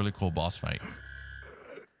was a really cool boss fight.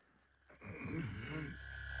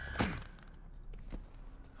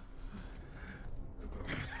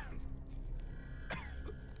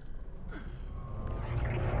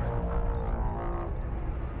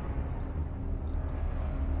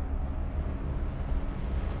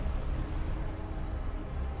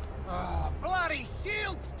 Oh, bloody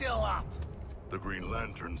shield's still up. The Green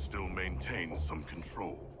Lantern still maintains some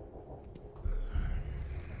control.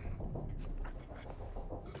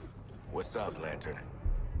 What's up, Lantern?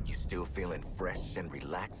 You still feeling fresh and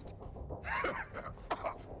relaxed?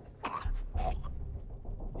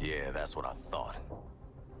 Yeah, that's what I thought.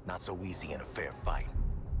 Not so easy in a fair fight,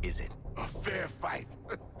 is it? A fair fight.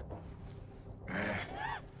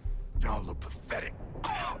 Y'all look pathetic.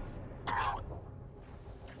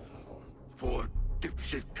 Four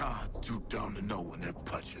dipshit cons too dumb to know when they're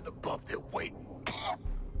punching above their weight.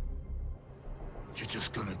 You're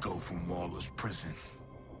just gonna go from Waller's prison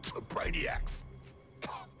to Brainiac's.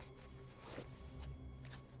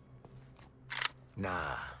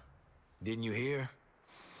 Nah. Didn't you hear?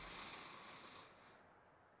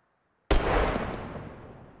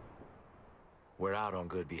 we're out on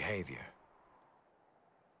good behavior.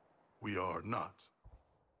 We are not.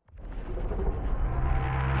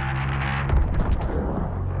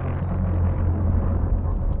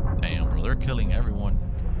 Damn, bro, they're killing everyone.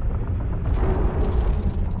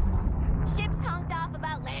 Ship's honked off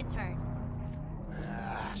about Lantern.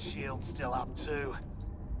 Shield's still up too.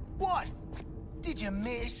 What? Did you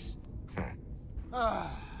miss?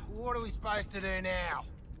 What are we supposed to do now?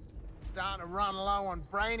 Starting to run low on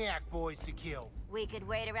Brainiac boys to kill. We could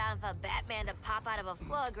wait around for Batman to pop out of a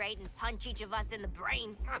floor grate and punch each of us in the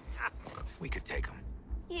brain. We could take him.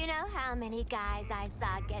 You know how many guys I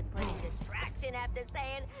saw get put into traction after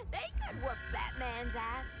saying they could whoop Batman's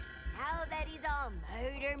ass? Now that he's all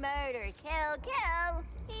murder, murder, kill, kill,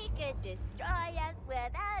 he could destroy us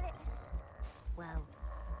without it. Well...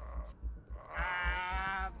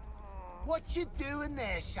 what you doing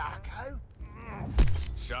there, Sharko?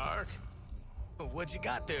 Shark? What you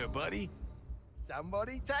got there, buddy?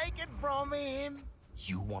 Somebody take it from him.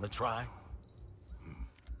 You wanna try?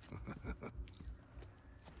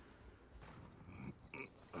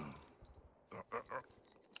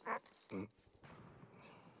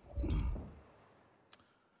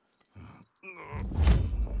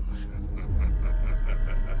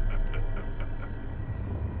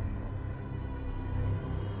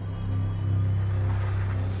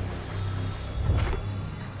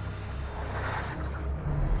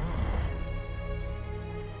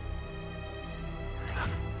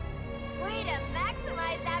 Way to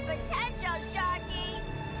maximize that potential, Sharky!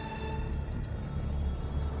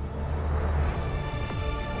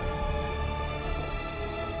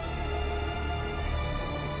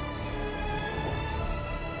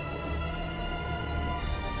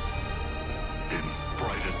 In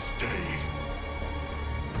brightest day.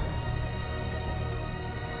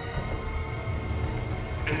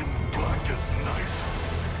 In blackest night.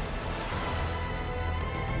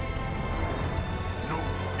 No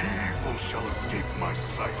evil shall escape my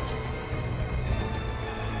sight.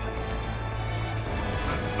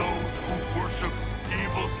 Let those who worship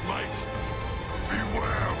evil's might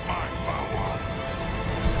beware my power.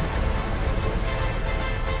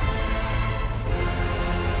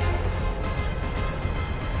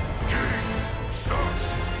 King Shark's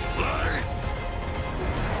blades!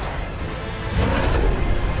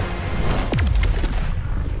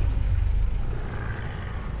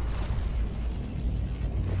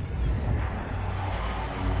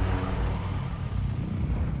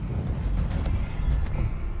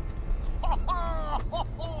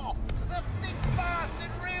 The thick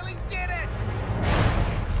bastard really did it!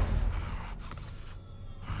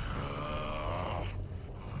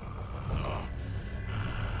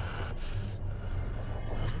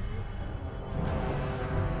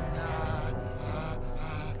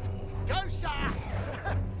 Go, Shark!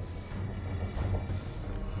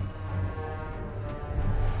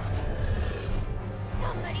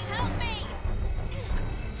 Somebody help me!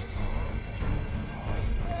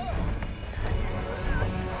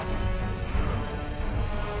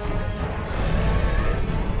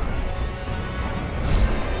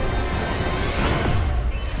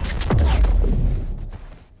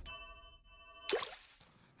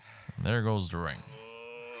 There goes the ring.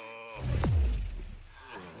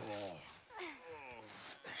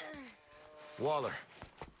 Waller,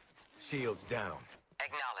 shield's down.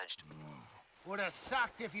 Acknowledged. Would have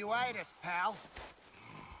sucked if you ate us, pal.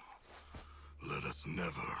 Let us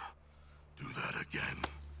never do that again.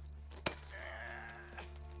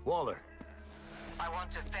 Waller. I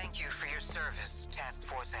want to thank you for your service, Task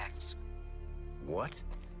Force X. What?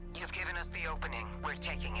 You've given us the opening. We're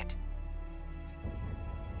taking it.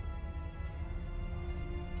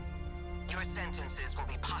 Your sentences will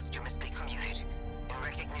be posthumously commuted in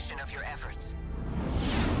recognition of your efforts.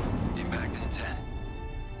 Impact in 10.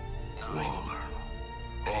 9. Waller,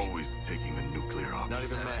 always taking the nuclear option. Not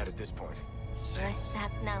even mad at this point. Sure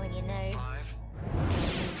suck knowing your nerves. 5,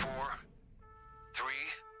 4, 3,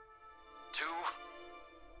 2,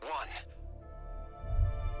 1.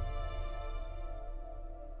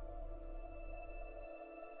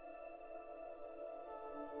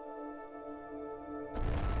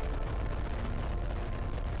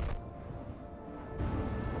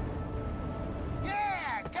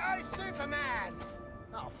 Yeah, go Superman!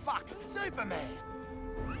 Oh, fucking Superman!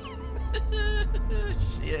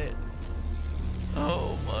 Shit.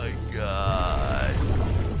 Oh my god.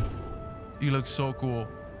 He looks so cool.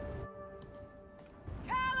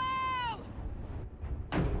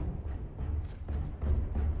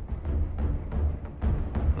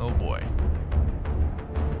 Oh boy.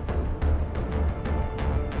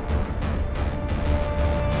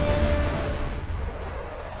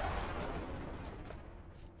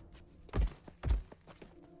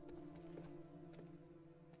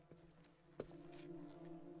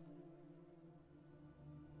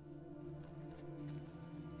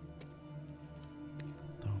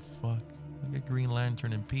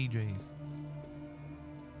 Lantern in PJs.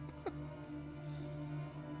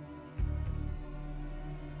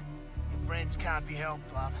 Your friends can't be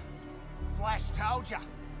helped, love. Flash told ya.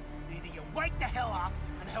 Either you wake the hell up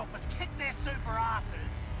and help us kick their super asses,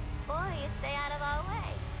 Or you stay out of our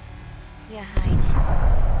way. Your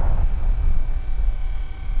Highness.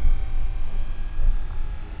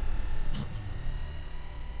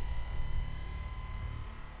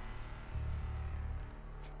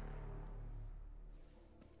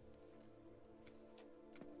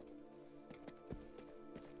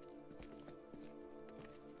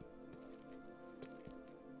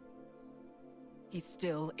 He's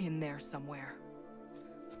still in there somewhere.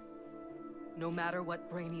 No matter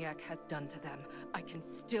what Brainiac has done to them, I can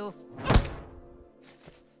still...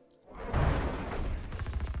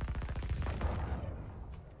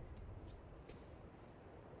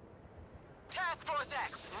 Task Force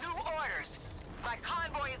X, new orders. My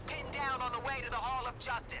convoy is pinned down on the way to the Hall of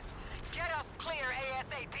Justice. Get us clear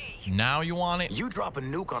ASAP. Now you want it? You drop a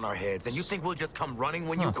nuke on our heads and you think we'll just come running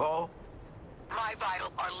when you call? My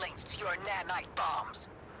vitals are linked to your nanite bombs.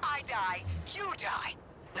 I die, you die.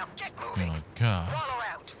 Now get moving. Oh God. Wallow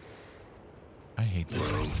out. I hate this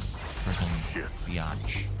freaking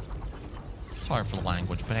biatch. Sorry for the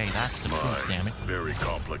language, but hey, that's the truth, damn it. Very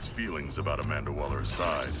complex feelings about Amanda Waller's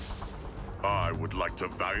side. I would like to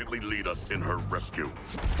valiantly lead us in her rescue.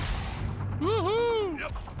 Woohoo!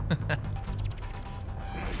 Yep.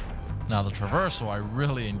 Now the traversal, I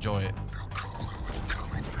really enjoy it.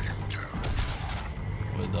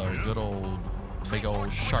 With our good old, big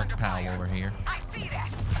old shark pal over here. I see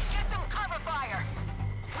that. Get them cover fire.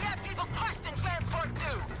 We have people crushed in transport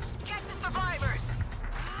too. Get the survivors.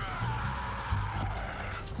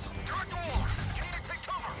 You're at the wall. You need to take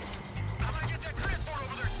cover. I'm gonna get that transport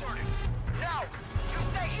over there started. No, you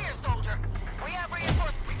stay here, soldier. We have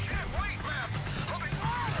reinforcements. We can't wait, man.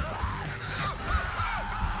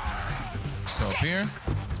 So up here.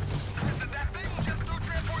 Did that thing just do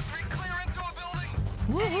transport 3 clear into a building?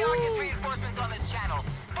 Any Argus reinforcements on this channel.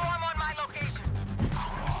 Form on my location.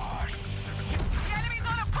 The enemy's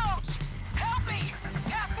on approach. Help me.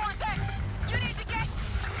 Task Force X, you need to get...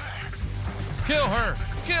 Kill her!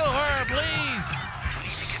 Kill her, please! We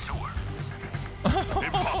need to get to her.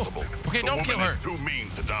 Impossible. Okay, don't kill her. Is too mean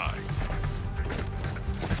to die.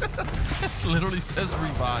 This literally says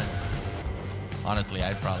revive. Honestly,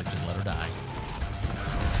 I'd probably just let her die.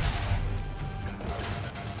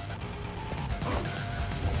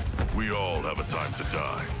 We all have a time to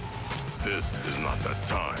die. This is not that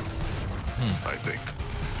time. I think.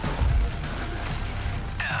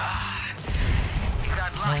 You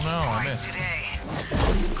got lucky I twice missed. today.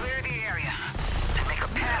 Clear the area and make a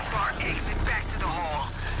path for our exit back to the hall.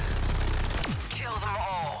 Kill them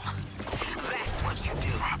all. That's what you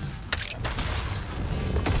do.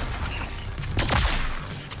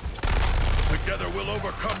 Together we'll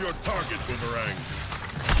overcome your target, Boomerang.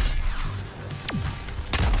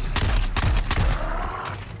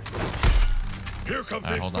 Here comes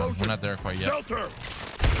the Hold on, explosion. we're not there quite yet. Shelter!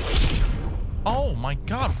 Oh my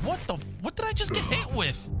God, what did I just get hit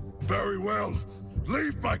with? Very well.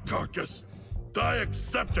 Leave my carcass. I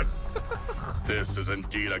accept it. This is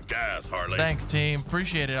indeed a gas, Harley. Thanks, team.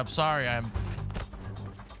 Appreciate it. I'm sorry. It's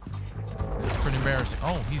pretty embarrassing.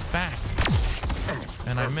 Oh, he's back.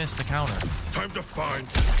 And I missed the counter. Time to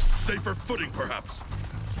find safer footing, perhaps.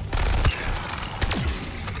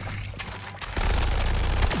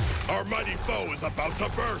 Our mighty foe is about to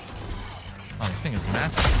burst. Oh, this thing is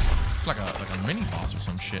massive. It's like a mini boss or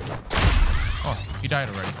some shit. Oh, he died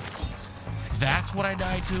already. That's what I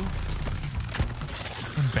died to?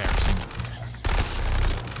 Embarrassing.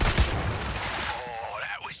 Oh,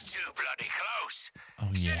 that was too bloody close. Oh,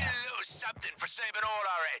 yeah. Send a little something for saving all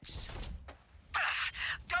our heads.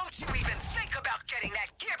 Don't you even think about getting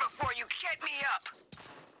that gear before you get me up.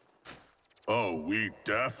 Oh, we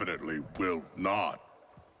definitely will not.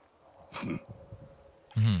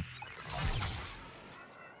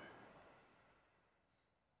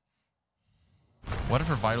 What if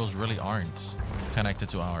her vitals really aren't connected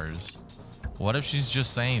to ours? What if she's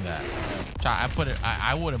just saying that? I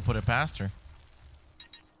wouldn't put it past her.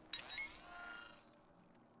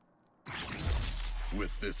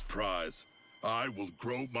 With this prize, I will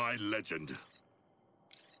grow my legend.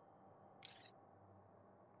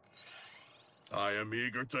 I am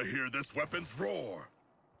eager to hear this weapon's roar.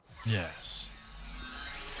 Yes.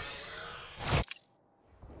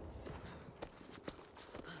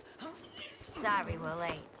 Sorry we're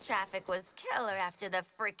late. Traffic was killer after the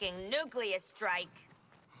freaking nuclear strike.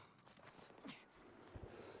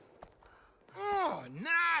 Oh,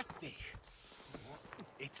 nasty.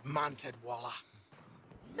 It's munted, Waller.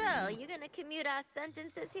 So, you gonna commute our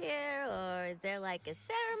sentences here, or is there like a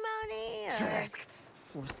ceremony, or... Task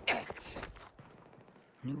Force X.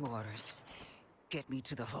 New orders. Get me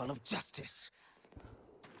to the Hall of Justice.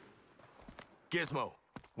 Gizmo,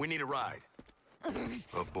 we need a ride.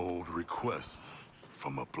 A bold request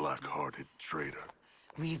from a black-hearted traitor.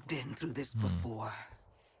 We've been through this before.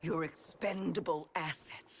 You're expendable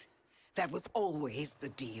assets. That was always the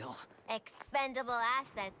deal. Expendable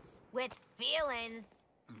assets with feelings.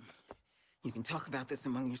 You can talk about this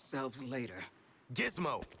among yourselves later.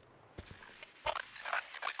 Gizmo!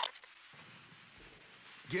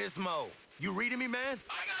 Gizmo, you reading me, man?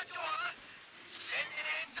 I got you, Arthur. Send it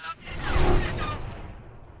in something.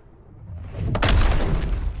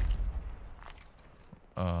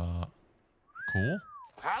 Cool.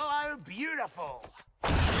 Hello, beautiful.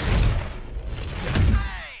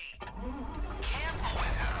 Careful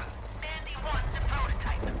with her. Sandy wants a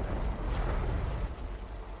prototype.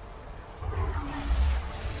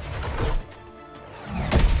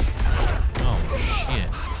 Oh, shit.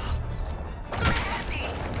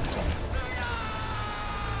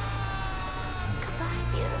 Goodbye,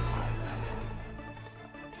 beautiful.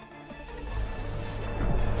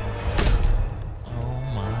 Oh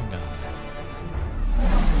my god.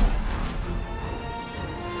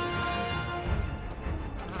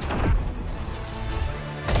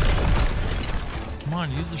 Come on,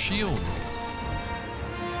 use the shield.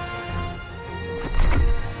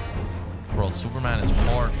 Bro, Superman is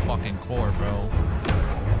hard fucking core, bro.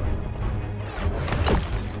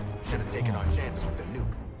 Should have taken our chances with the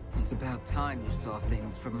nuke. It's about time you saw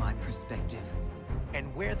things from my perspective.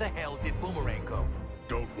 And where the hell did Boomerang go?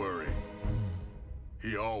 Don't worry.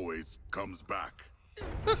 He always comes back.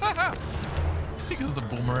 Because the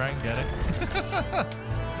boomerang, get it?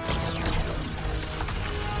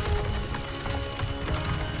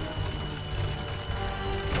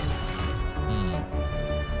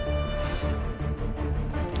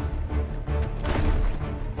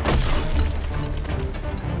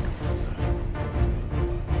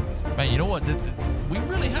 Man, you know what? We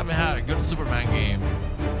really haven't had a good Superman game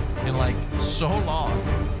in like so long.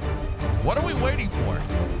 What are we waiting for?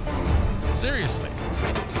 Seriously.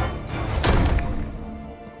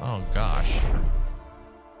 Oh gosh.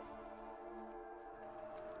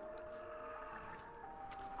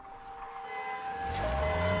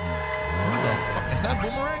 What the fuck? Is that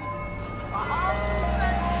Boomerang?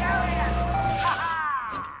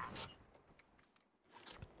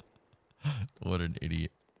 What an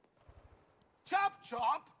idiot. Chop,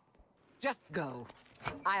 chop. Just go.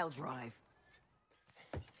 I'll drive.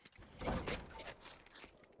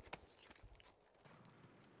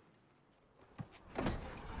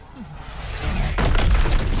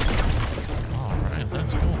 Alright,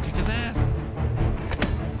 let's go. Kick his ass.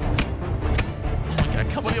 Oh my god, I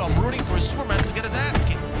can't believe I'm rooting for Superman to get his ass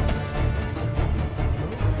kicked.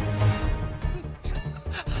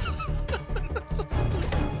 That's so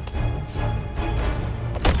stupid.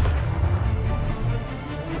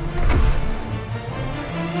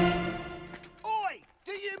 Oi,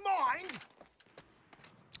 do you mind?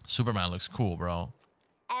 Superman looks cool, bro.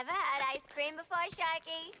 Ever had ice cream before,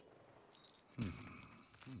 Sharky?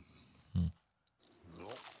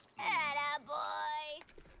 Atta boy.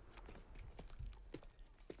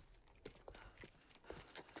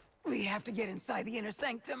 We have to get inside the inner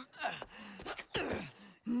sanctum.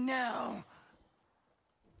 Now.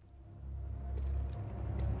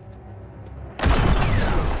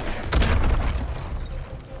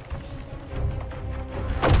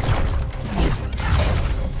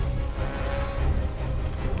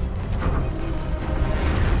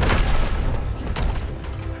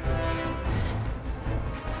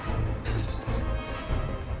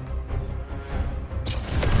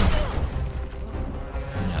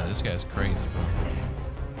 Yeah, this guy's crazy, bro.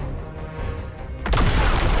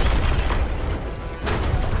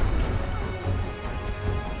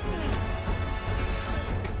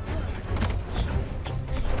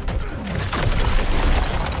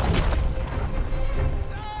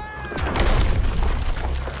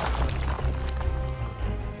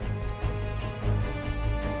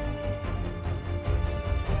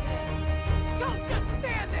 Don't just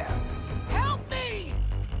stand there! Help me!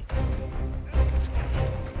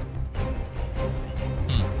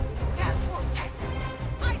 Task Force X!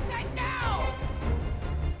 I said now!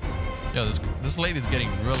 Yo, this lady's getting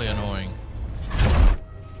really annoying.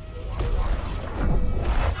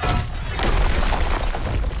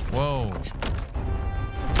 Whoa.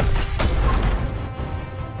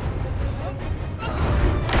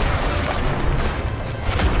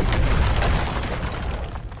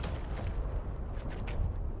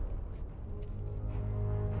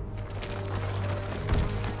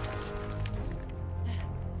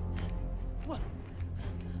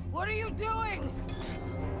 are you doing?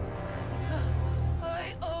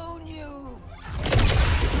 I own you.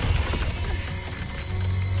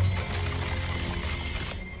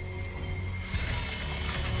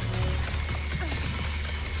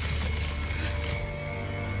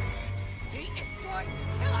 He is going to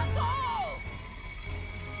kill us all!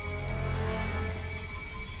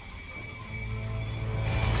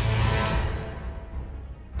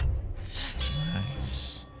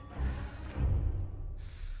 Nice.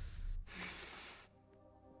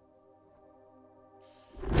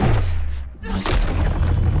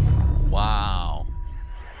 Wow.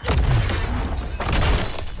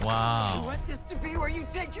 Wow. You want this to be where you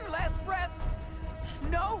take your last breath?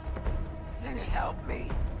 No? Then help me.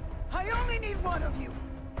 I only need one of you.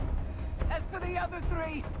 As for the other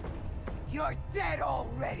three, you're dead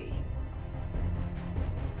already.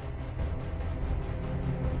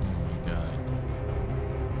 Oh my god.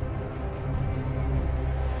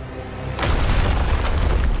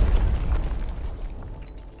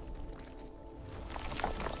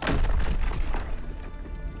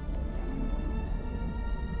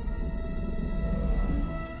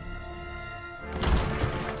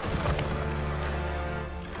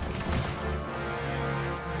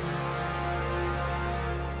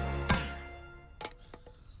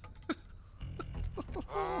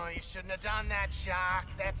 Oh, you shouldn't have done that, Shark.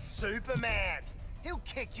 That's Superman. He'll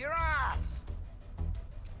kick your ass.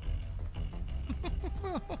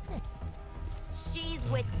 She's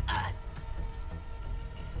with us.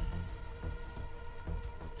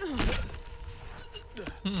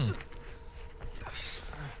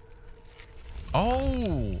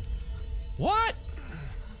 Oh. What?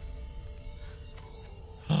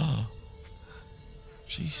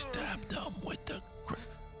 She stabbed him with the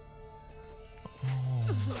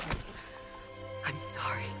I'm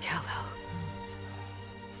sorry, Kal-El.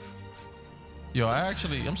 Yo,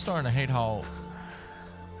 I'm starting to hate how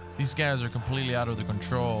these guys are completely out of the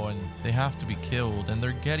control and they have to be killed and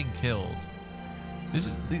they're getting killed.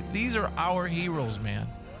 These are our heroes, man.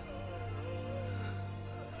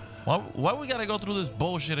 Why we gotta go through this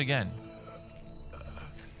bullshit again?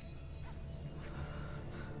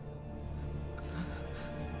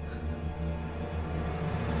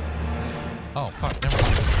 Oh fuck, never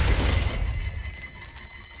mind.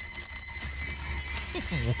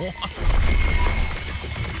 What?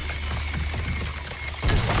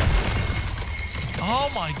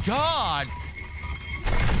 Oh my god!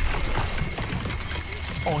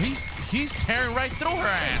 Oh, he's tearing right through her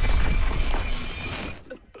ass.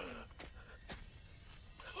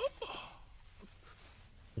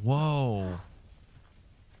 Whoa.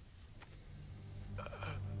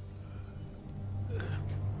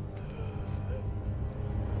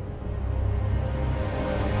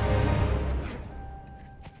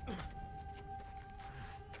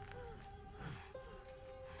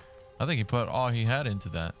 I think he put all he had into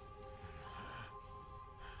that.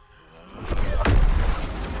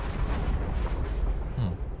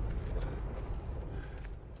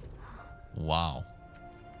 Wow.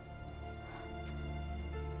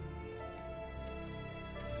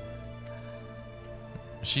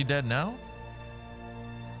 Is she dead now?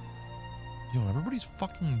 Yo, everybody's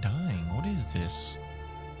fucking dying. What is this?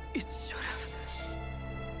 It's just...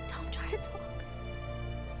 Don't try to talk.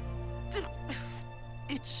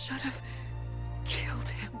 It should have killed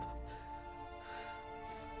him.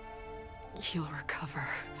 He'll recover.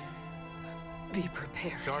 Be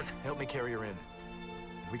prepared. Shark, help me carry her in.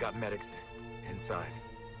 We got medics inside.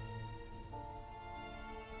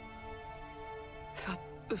 Thought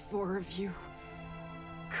the four of you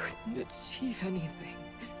couldn't achieve anything.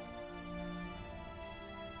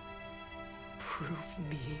 Prove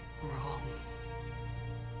me wrong.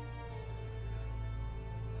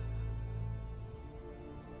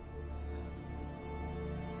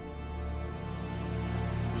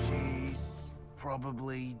 She's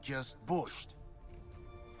probably just bushed.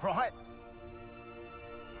 Right?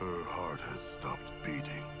 Her heart has stopped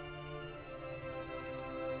beating.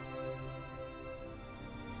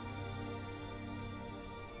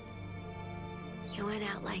 You went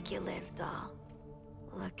out like you lived, doll.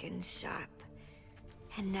 Looking sharp.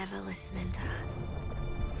 And never listening to us.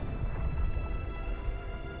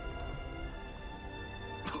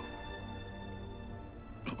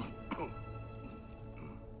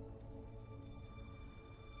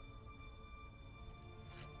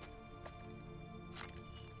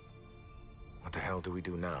 What the hell do we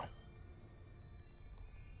do now?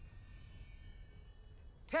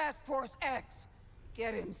 Task Force X,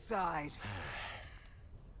 get inside.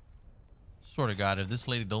 Swear to God, if this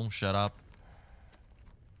lady don't shut up.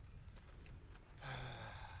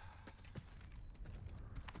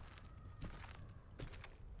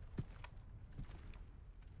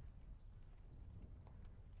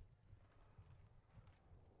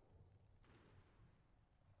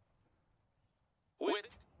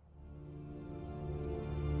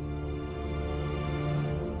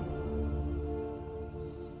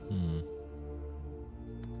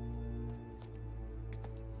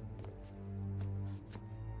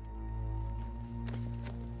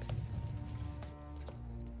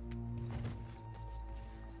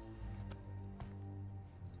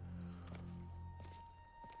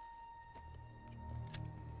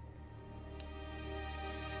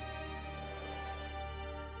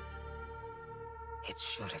 It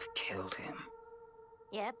should have killed him.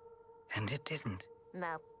 Yep. And it didn't.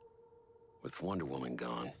 No. With Wonder Woman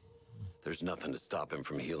gone, there's nothing to stop him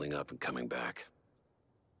from healing up and coming back.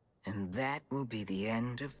 And that will be the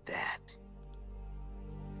end of that.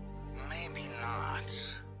 Maybe not.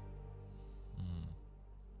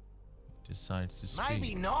 Decides to speak.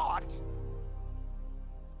 Maybe not.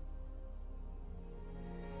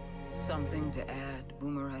 Something to add,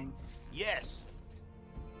 Boomerang? Yes.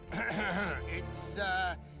 It's,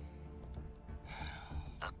 The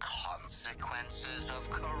consequences of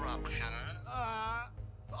corruption.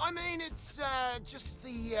 I mean, it's, just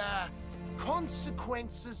the,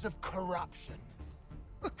 consequences of corruption.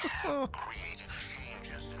 Have created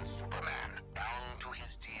changes in Superman down to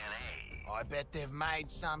his DNA. I bet they've made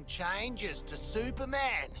some changes to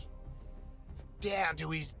Superman. Down to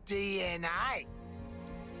his DNA.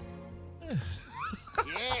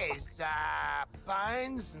 Yes,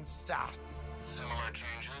 bones and stuff. Similar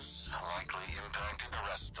changes likely impacted the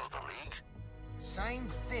rest of the League. Same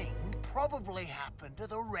thing probably happened to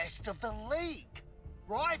the rest of the League,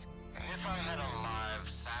 right? If I had a live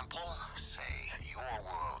sample, say your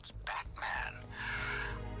world's Batman.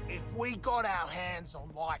 If we got our hands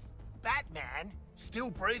on, like, Batman, still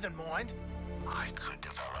breathing, mind, I could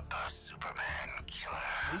develop a Superman killer.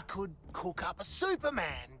 we could cook up a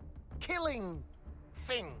Superman killing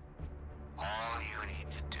thing. All you need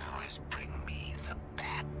to do is bring me the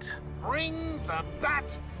bat. Bring the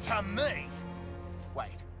bat to me.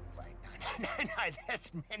 Wait, no,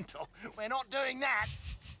 that's mental. We're not doing that.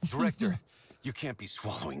 Director, you can't be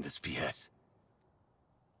swallowing this BS.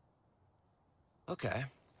 Okay.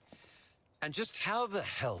 And just how the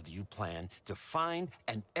hell do you plan to find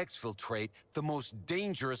and exfiltrate the most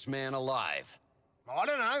dangerous man alive? I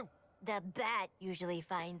don't know. The bat usually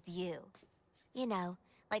finds you. You know,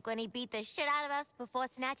 like when he beat the shit out of us before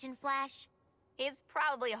snatching Flash. He's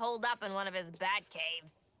probably holed up in one of his bat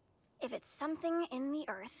caves. If it's something in the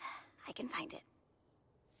earth, I can find it.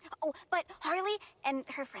 Oh, but Harley and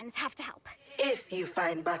her friends have to help. If you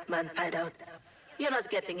find Batman's hideout, you're not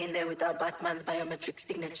getting in there without Batman's biometric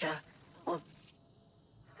signature. Or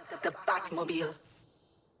the Batmobile.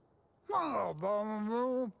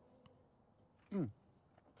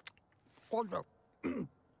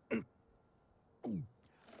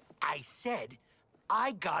 I said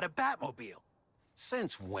I got a Batmobile.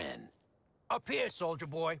 Since when? Up here, soldier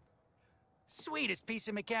boy. Sweetest piece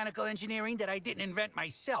of mechanical engineering that I didn't invent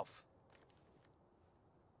myself.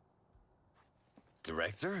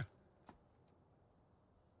 Director?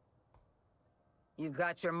 You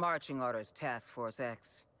got your marching orders, Task Force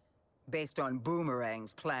X. Based on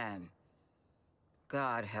Boomerang's plan.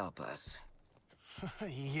 God help us.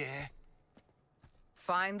 Yeah.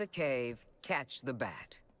 Find the cave, catch the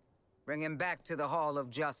bat. Bring him back to the Hall of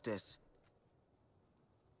Justice.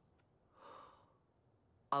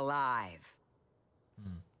 Alive.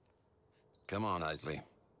 Come on, Isley.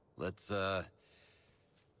 Let's,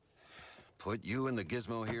 put you and the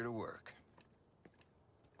gizmo here to work.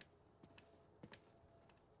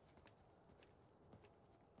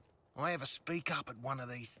 I ever speak up at one of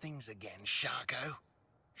these things again, Sharko,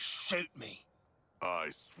 shoot me. I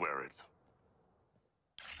swear it.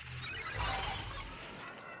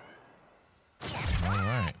 All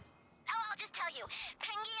right. Oh, I'll just tell you,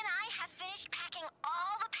 Pengy and I have finished packing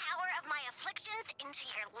all the power of my afflictions into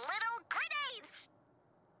your little grenades.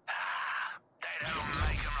 They don't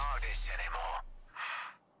make them like this anymore.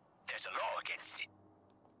 There's a law against it.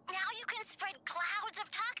 Now you can spread clouds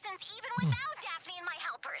of toxins even without Daphne and my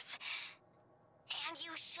helpers. And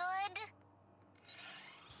you should...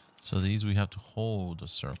 So these we have to hold a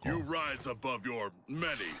circle You rise above your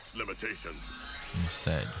many limitations.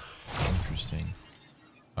 instead. Interesting.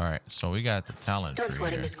 All right, so we got the talent Don't tree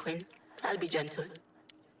worry, here. Miss Quinn. I'll be gentle.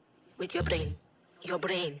 With your brain. Your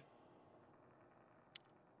brain.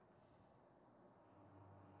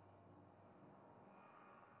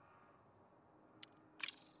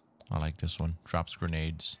 I like this one. Drops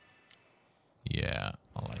grenades. Yeah,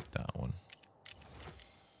 I like that one.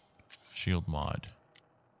 Shield mod.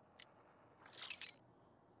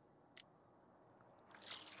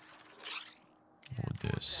 What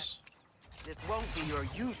would this? This won't be your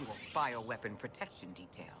usual bioweapon protection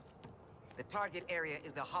detail. The target area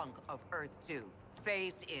is a hunk of Earth-2,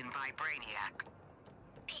 phased in by Brainiac.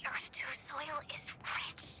 The Earth-2 soil is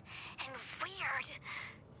rich and weird.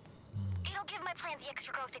 It'll give my plant the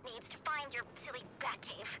extra growth it needs to find your silly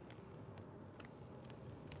Batcave.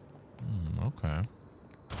 Okay.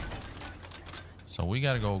 So we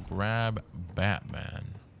gotta go grab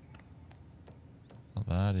Batman. Well,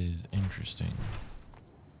 that is interesting.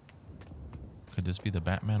 Could this be the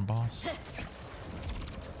Batman boss?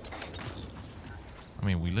 I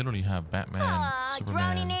mean, we literally have Batman,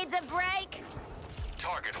 Superman. Droney needs a break.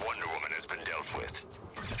 Target Wonder Woman has been dealt with.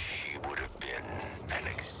 She would have been an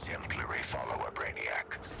exemplary follower,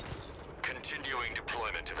 Brainiac. Continuing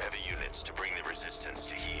deployment of heavy units to bring the resistance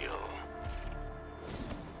to heel.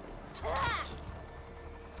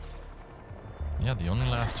 Yeah, the only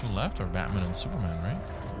last two left are Batman and Superman, right?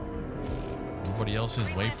 Everybody else is,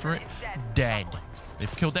 wait for it, dead.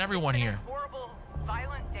 They've killed everyone here. Horrible,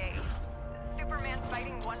 violent day. Superman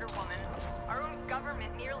fighting Wonder Woman. Our own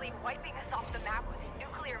government nearly wiping us off the map with a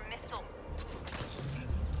nuclear missile.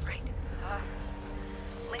 Right.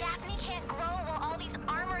 Daphne can't grow while all these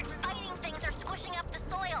armored fighting things are squishing up the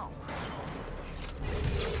soil.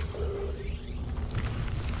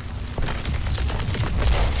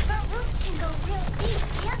 But roots can go real deep,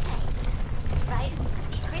 can't they? Right?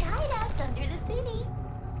 Secret hideouts under the city.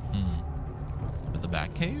 With the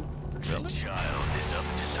Batcave? Really? The child is up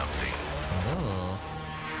to something. Oh.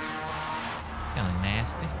 It's kind of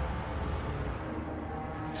nasty.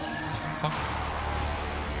 Fuck.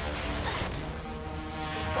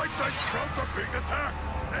 White-sized crowds are being attacked.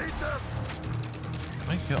 Aid them.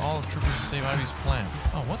 Might kill all the troopers to save Ivy's plan.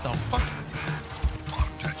 Oh, what the fuck?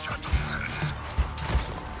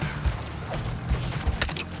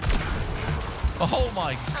 Oh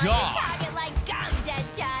my god! Target like gum,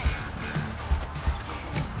 Deadshot.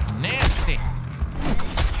 Nasty!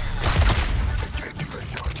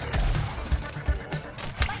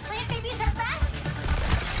 My plant babies are back.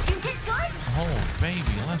 You did good. Oh,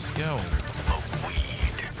 baby, let's go. A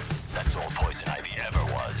weed. That's all Poison Ivy ever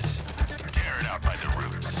was. Tear it out by the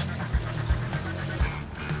roots.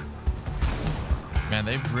 Man,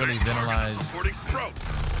 they've really villainized Reporting Sprout.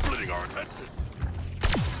 Splitting our attention.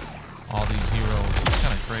 all these heroes. It's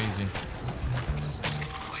kind of crazy.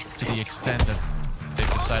 To the extent that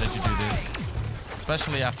they've decided to do this.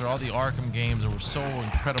 Especially after all the Arkham games that were so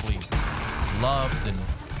incredibly loved and...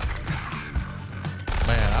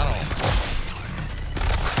 Man, I don't...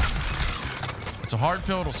 It's a hard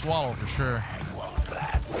pill to swallow for sure.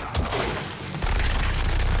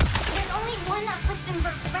 There's only one affliction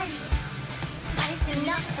burst ready, but it's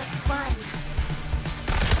enough for fun.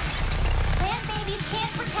 Plant babies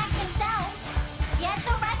can't protect themselves, yet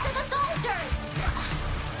the rest of the soldiers.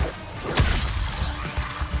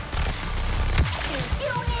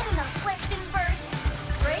 You need an affliction burst.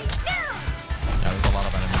 Break down. Yeah, there's a lot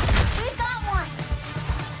of enemies here. We've got one.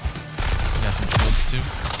 We got some shields too.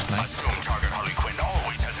 Nice. Assume target Harley Quinn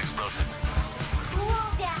always has explosive. Cool,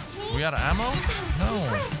 Daphne. We got ammo?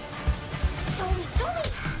 No. Jolly, jolly.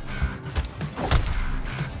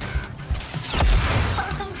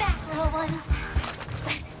 Welcome back, little ones.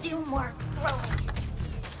 Let's do more growing.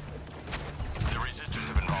 The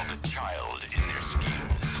resistors have involved a child in their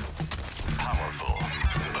schemes. Powerful,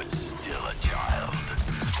 but still a child.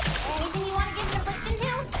 Anything you want to give an affliction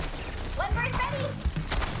to? One burst ready.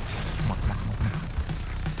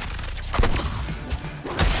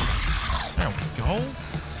 There we go.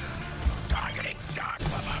 Targeting shot.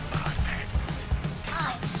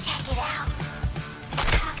 Oh, check it out.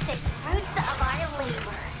 Toxic fruits of our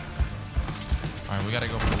labor. Alright, we gotta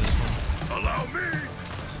go for this one. Allow me.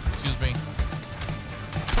 Excuse me.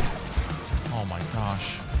 Oh my gosh.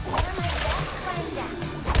 You're my best friend, Daphne.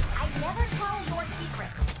 I'd never tell your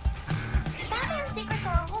secrets. Batman's secrets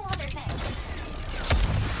are a whole other thing.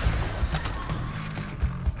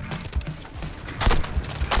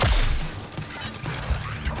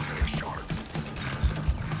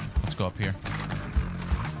 Let's go up here.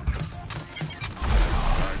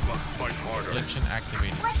 I must fight harder. Affliction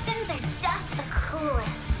activated. Afflictions are just the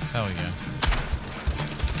coolest. Hell yeah.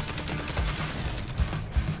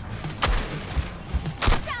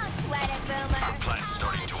 Don't sweat it, Boomer. Our plan's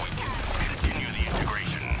starting to weaken. Continue the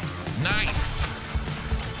integration. Nice.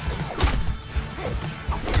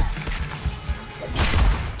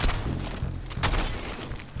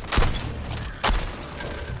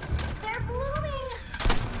 They're blooming.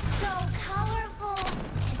 So colorful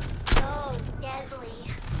and so deadly.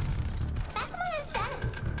 That's my aesthetic.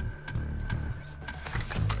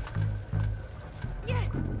 Yeah.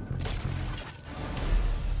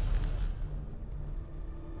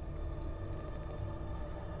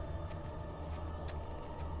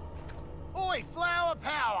 Oi, Flower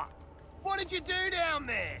Power! What did you do down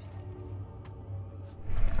there?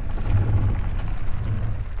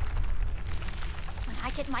 When I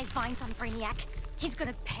get my vines on Brainiac, he's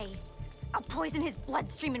gonna pay. I'll poison his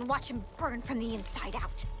bloodstream and watch him burn from the inside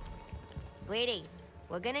out. Sweetie,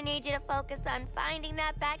 we're gonna need you to focus on finding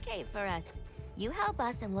that Batcave for us. You help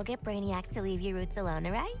us and we'll get Brainiac to leave your roots alone,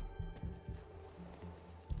 alright?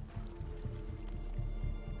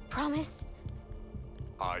 Promise?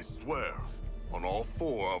 I swear, on all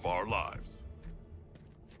 4 of our lives.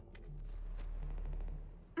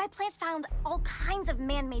 My plants found all kinds of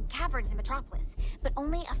man-made caverns in Metropolis, but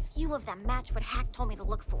only a few of them match what Hack told me to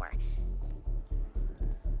look for.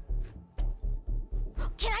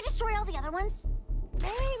 Can I destroy all the other ones?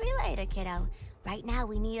 Maybe later, kiddo. Right now,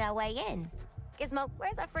 we need our way in. Gizmo,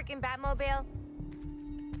 where's our freaking Batmobile?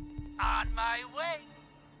 On my way.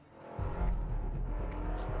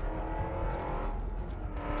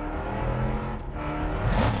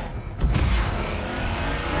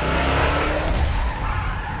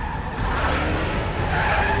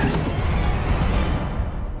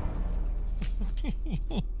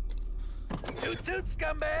 Toot toot,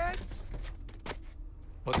 scumbags!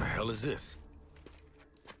 What the hell is this?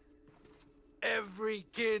 Every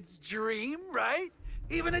kid's dream, right?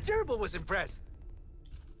 Even a gerbil was impressed.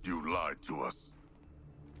 You lied to us.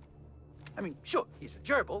 I mean, sure, he's a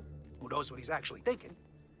gerbil. Who knows what he's actually thinking?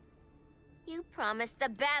 You promised the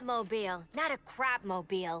Batmobile, not a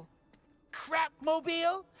crapmobile.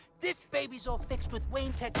 Crapmobile? This baby's all fixed with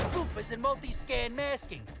Wayne Tech spoofers and multi-scan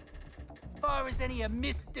masking. Far as any of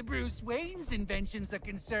Mr. Bruce Wayne's inventions are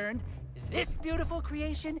concerned, this beautiful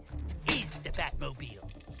creation is the Batmobile.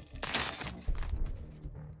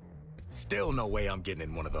 Still no way I'm getting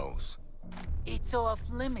in one of those. It's off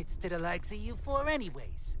limits to the likes of you 4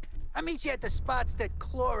 anyways. I'll meet you at the spots that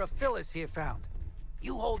Chlorophyllus here found.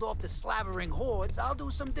 You hold off the slavering hordes, I'll do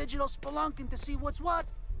some digital spelunking to see what's what.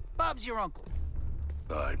 Bob's your uncle.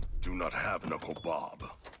 I do not have an Uncle Bob.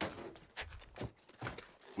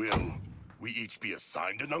 Will we each be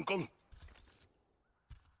assigned an uncle?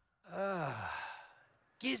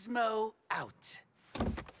 Gizmo out.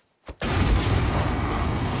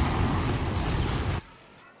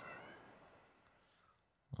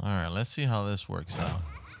 All right, let's see how this works out.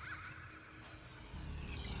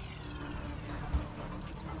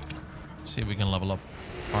 See if we can level up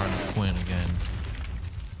Harley Quinn again.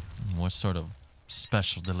 What sort of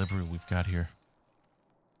special delivery we've got here.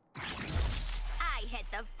 I hit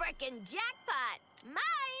the frickin' jackpot!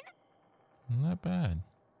 Mine! Not bad.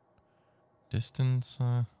 Distance,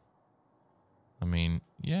 I mean,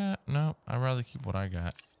 yeah, no, I'd rather keep what I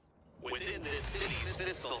got. Within this city's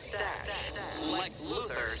fiscal stash, Lex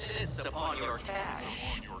Luthor sits upon your cash.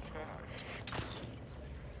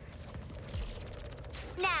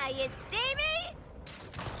 Now you see me?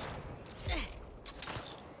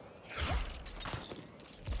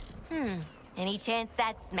 Any chance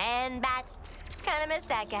that's Man-Bat? Kinda miss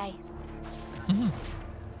that guy.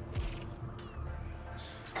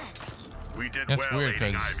 We did That's well weird,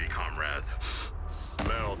 aiding 'cause- Ivy, comrades.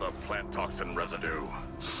 Smell the plant toxin residue.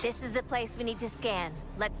 This is the place we need to scan.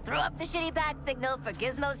 Let's throw up the shitty bat signal for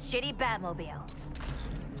Gizmo's shitty Batmobile.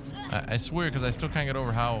 It's weird because I still can't get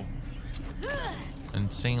over how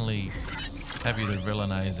insanely heavy they're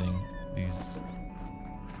villainizing these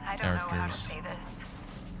I don't know how to characters. say this.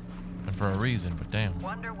 And for a reason, but damn.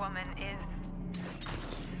 Wonder Woman is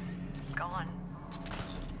gone.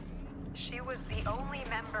 She was the only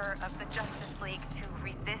member of the Justice League to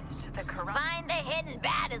resist the corrupt. Find the hidden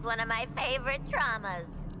bat is one of my favorite dramas.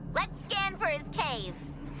 Let's scan for his cave.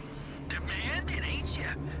 Demanding, ain't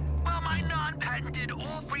ya? Well, my non-patented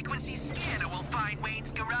all-frequency scanner will find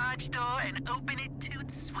Wayne's garage door and open it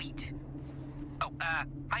toot sweet. Oh,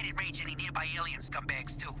 might enrage any nearby alien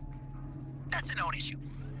scumbags, too. That's a known issue.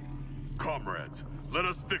 Comrades, let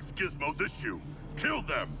us fix Gizmo's issue. Kill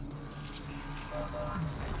them!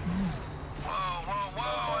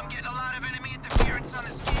 Whoa, I'm getting a lot of enemy interference on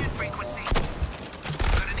the scan frequency.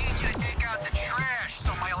 Gonna need you to take out the trash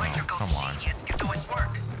so my electrical genius can do its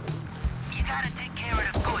work. You gotta take care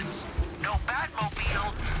of the goods. No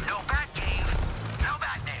Batmobile, no Batcave, no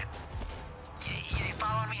Batman. You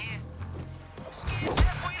following me here? Scan's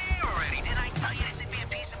halfway there already. Didn't I tell you this would be a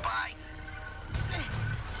piece of pie?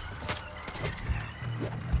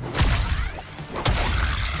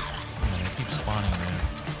 Man, I keep spawning there.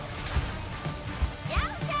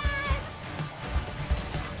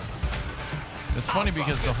 It's funny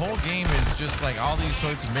because the whole game is just like all these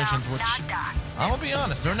sorts of missions, which I'm gonna be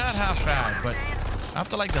honest, they're not half bad, but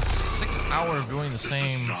after like the 6 hour of doing the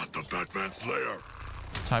same Not the Batman's lair.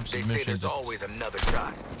 types of missions, always another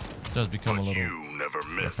shot. it does become a little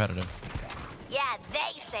repetitive. Yeah,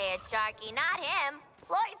 they say it, Sharky, not him.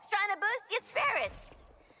 Floyd's trying to boost your spirits.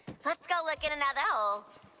 Let's go look in another hole.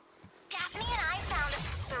 Daphne and I found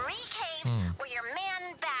 3 caves where your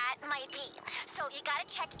Man-Bat might be. So you gotta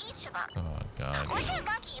check each of them. Oh god. We're getting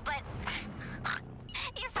lucky, but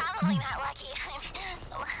you're probably not lucky.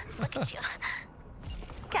 Look at you.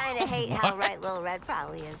 Kinda hate how right Little Red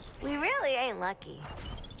probably is. We really ain't lucky.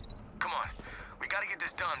 Come on, we gotta get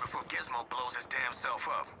this done before Gizmo blows his damn self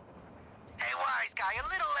up. Hey, wise guy, a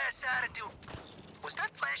little less attitude. Was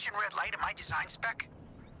that flashing red light in my design spec?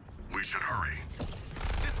 We should hurry.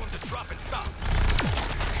 This one's a drop and stop.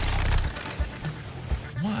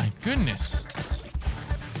 My goodness.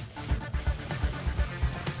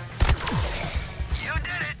 You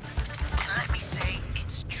did it! And let me say,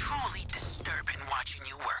 it's truly disturbing watching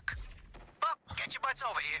you work. Well, get your butts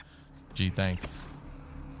over here. Gee, thanks.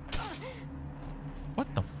 What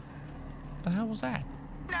the hell was that?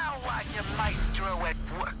 Now watch a maestro at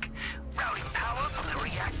work. Routing power from the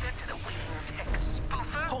reactor to the winged tech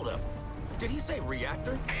spoofer. Hold up. Did he say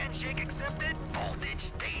reactor? Handshake accepted.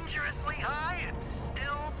 Voltage dangerously high and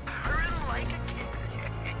still purring like a kid.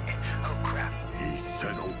 Oh, crap. He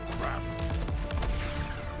said, oh, crap.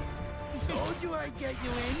 Told you I'd get you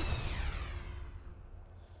in.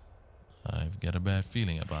 I've got a bad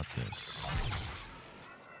feeling about this.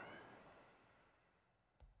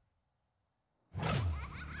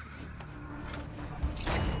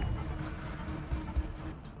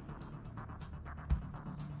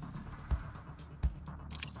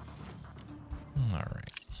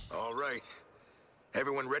 All right.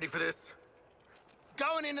 Everyone ready for this?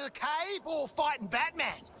 Going into the cave or fighting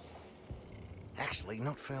Batman? Actually,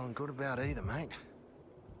 not feeling good about either, mate.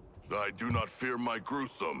 I do not fear my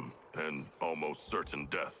gruesome and almost certain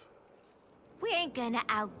death. We ain't gonna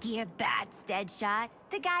outgear Bat's Deadshot.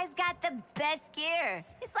 The guy's got the best gear.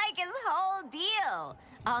 It's like his whole deal.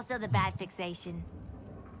 Also the bat fixation.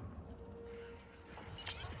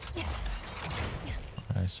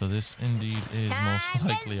 Alright, so this indeed is most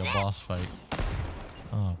likely a boss fight.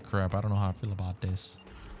 Oh crap, I don't know how I feel about this.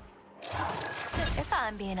 If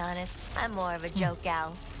I'm being honest, I'm more of a joke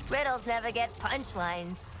gal. Riddles never get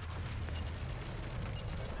punchlines.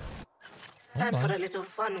 Time for a little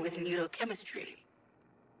fun with neurochemistry.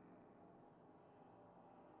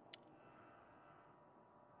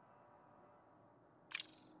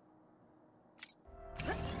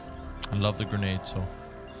 I love the grenade, so.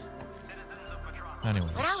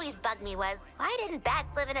 Anyways. What always bugged me was, why didn't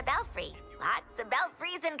bats live in a belfry? Lots of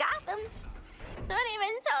belfries in Gotham. Not even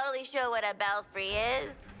totally sure what a belfry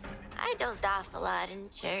is. I dozed off a lot in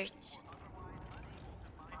church.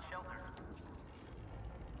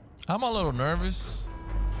 I'm a little nervous.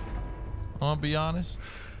 I'm gonna be honest.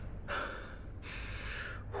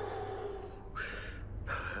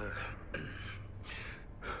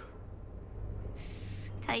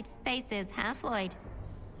 Tight spaces, huh, Floyd?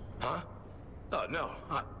 Huh? Oh, no.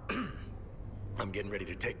 I'm getting ready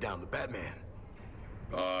to take down the Batman.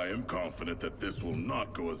 I am confident that this will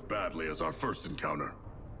not go as badly as our first encounter.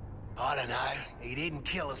 I don't know. He didn't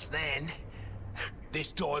kill us then.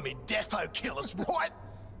 This time he'd defo kill us, right?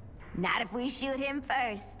 Not if we shoot him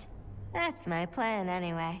first. That's my plan,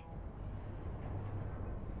 anyway.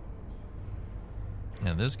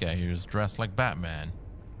 And this guy here is dressed like Batman.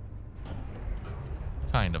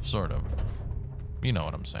 Kind of, sort of. You know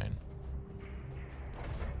what I'm saying.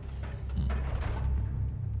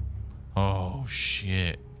 Oh,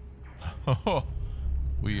 shit.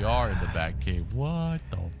 We are in the Batcave. What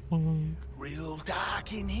the fuck? Real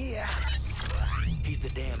dark in here. He's the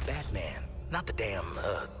damn Batman, not the damn,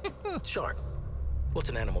 shark. What's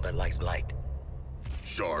an animal that likes light?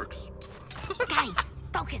 Sharks. Guys,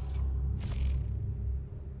 focus.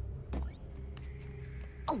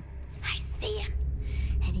 Oh, I see him.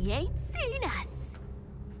 And he ain't seen us.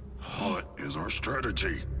 What is our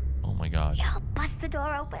strategy? Oh my god. I'll bust the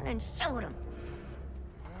door open and shoot him.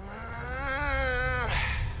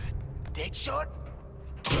 Deadshot?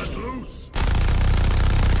 Let loose. Is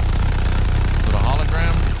it a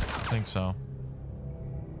hologram? I think so.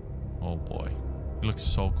 Oh boy. He looks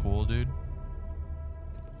so cool, dude.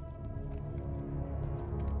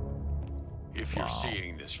 If you're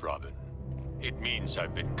seeing this, Robin, it means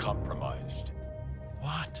I've been compromised.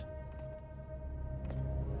 What?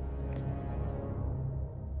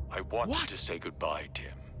 I wanted to say goodbye,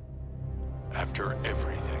 Tim. After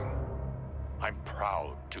everything, I'm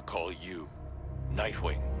proud to call you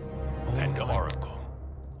Nightwing and Oracle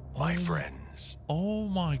my friends. Oh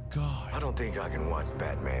my god. I don't think I can watch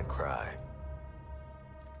Batman cry.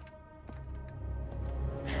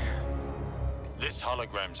 This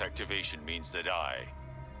hologram's activation means that I,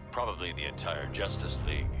 probably the entire Justice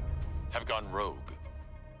League, have gone rogue.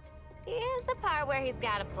 Here's the part where he's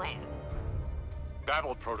got a plan.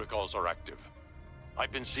 Babel protocols are active.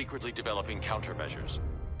 I've been secretly developing countermeasures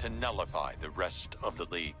to nullify the rest of the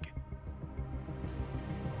League.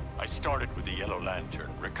 I started with the Yellow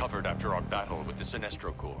Lantern, recovered after our battle with the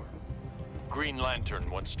Sinestro Corps. Green Lantern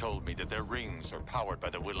once told me that their rings are powered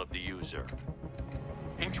by the will of the user.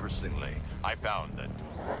 Interestingly, I found that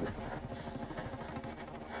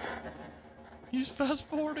he's fast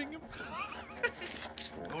forwarding him.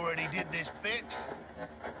 Already did this bit.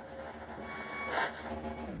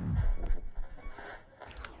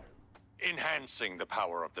 enhancing the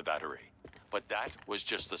power of the battery. But that was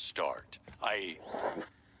just the start.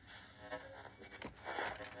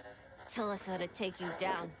 Tell us how to take you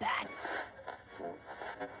down, bats.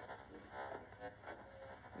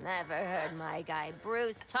 Never heard my guy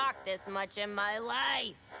Bruce talk this much in my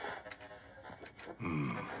life.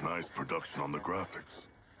 Nice production on the graphics.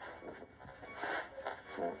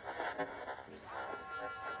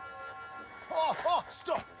 Oh,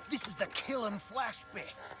 stop! This is the kill and flash bit.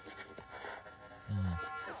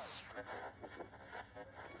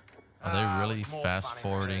 Are they really fast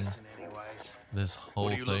forwarding this whole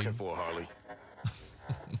thing? What are you looking for, Harley?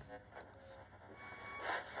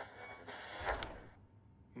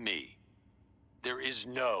 Me. There is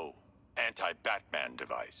no anti-Batman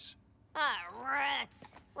device. Ah, rats.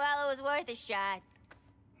 Well, it was worth a shot.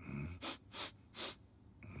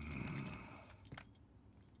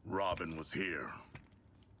 Robin was here.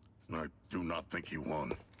 I do not think he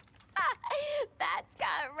won. That's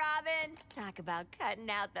got Robin. Talk about cutting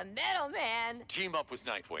out the middleman. Team up with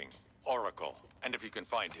Nightwing, Oracle, and if you can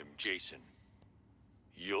find him, Jason.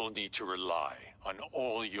 You'll need to rely on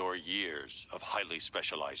all your years of highly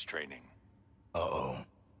specialized training. Uh-oh.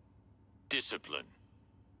 Discipline.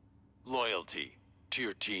 Loyalty to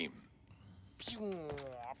your team.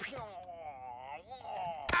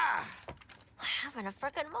 Having a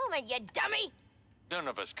frickin' moment, you dummy. None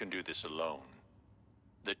of us can do this alone.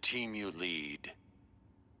 The team you lead.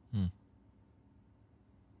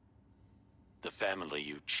 The family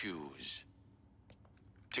you choose.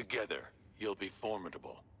 Together, you'll be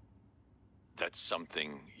formidable. That's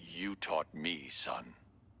something you taught me, son.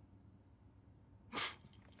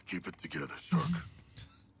 Keep it together, Shark.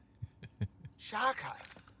 Sharko,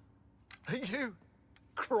 are you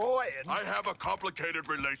crying? I have a complicated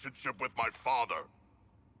relationship with my father.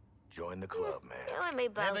 Join the club, man. You and me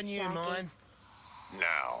both, Never knew Sharky. mine.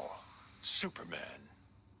 Now, Superman.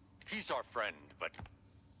 He's our friend, but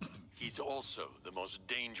he's also the most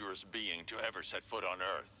dangerous being to ever set foot on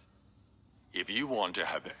Earth. If you want to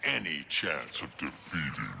have any chance of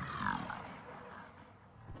defeating him...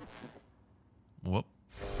 Whoop.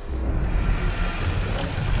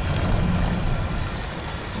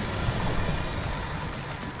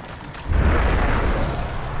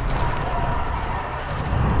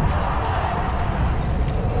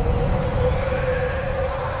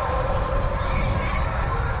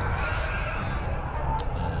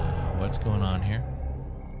 What's going on here?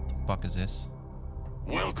 The fuck is this?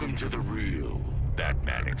 Welcome to the real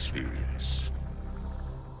Batman experience.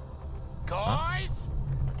 Guys?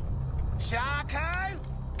 Sharko?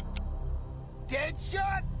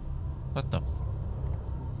 Deadshot? What the?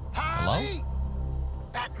 Harley?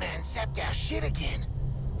 Batman sapped our shit again.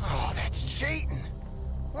 Oh, that's cheating.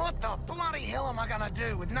 What the bloody hell am I gonna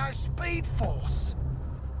do with no speed force?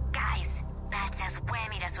 Guys, Bats has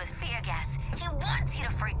whammied us with fear gas. He wants you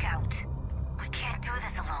to freak out. We can't do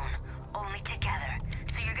this alone, only together.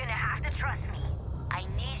 So you're gonna have to trust me. I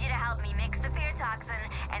need you to help me mix the fear toxin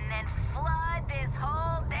and then flood this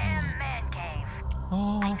whole damn man cave.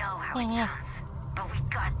 I know how it sounds, but we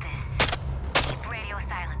got this. Keep radio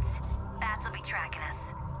silence. Bats will be tracking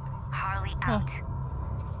us. Harley out.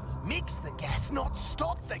 Mix the gas, not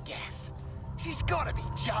stop the gas. She's gotta be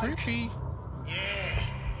joking. Yeah,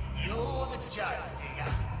 you're the joke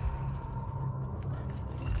digger.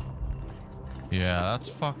 Yeah, that's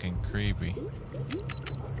fucking creepy.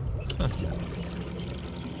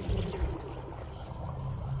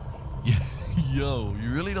 Yo,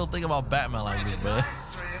 you really don't think about Batman like this, man.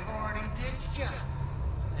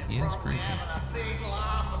 He is creepy. Big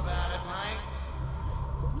laugh about it,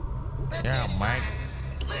 mate. Yeah, Mike.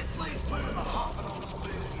 Let's leave Boomer hopping on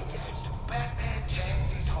spooky gas till Batman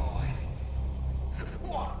tans his hide.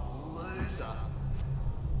 What a loser.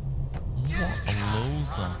 What a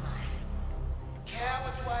loser.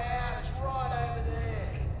 Coward's way out is right over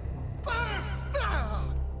there. Boom!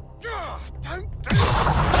 Oh, don't do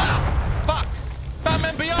Fuck!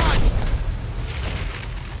 Batman behind!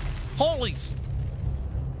 Holy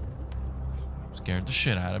scared the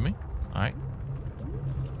shit out of me. Alright.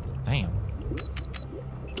 Damn.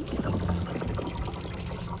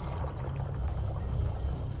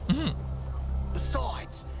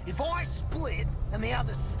 Besides, if I split and the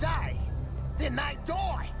others stay, then they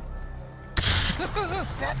die.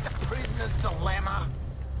 Is that the prisoner's dilemma?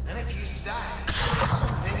 And if you stay,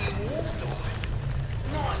 then you all die.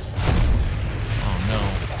 Nice. Oh no.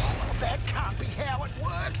 That can't be how it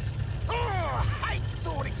works. Oh, I hate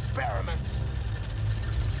thought experiments.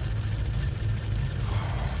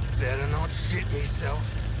 Better not shit myself.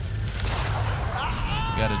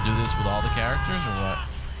 You gotta do this with all the characters or what? I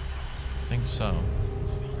think so.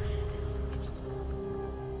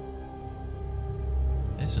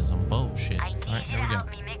 This is some bullshit. I need you to help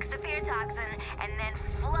me mix the fear toxin and then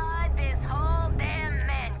flood this whole damn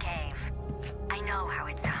man cave. I know how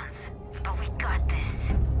it sounds, but we got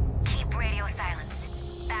this. Keep radio silence.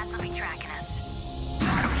 Bats will be tracking us.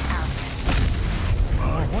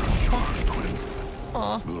 Harley Quinn.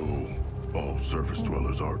 Though all surface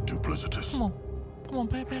dwellers are duplicitous. Come on,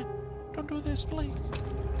 Batman. Don't do this, please.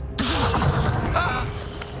 They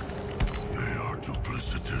are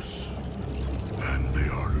duplicitous, and they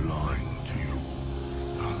are lying to you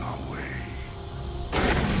on our way.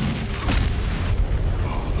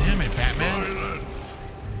 Damn it, Batman. Silence.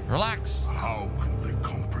 Relax. How can they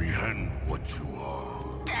comprehend what you are?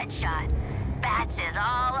 Deadshot. Bats is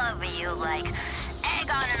all over you like egg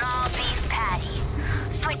on an all-beef patty.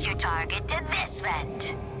 Switch your target to this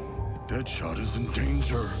vent. Deadshot is in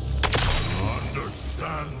danger.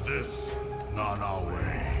 Understand this, not our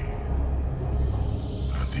way.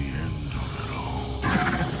 At the end of it all, they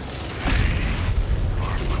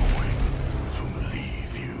are going to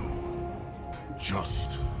leave you,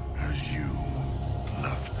 just as you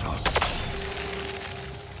left us.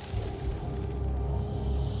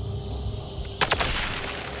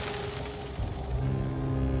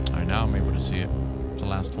 All right, now I'm able to see it. It's the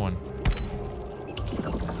last one.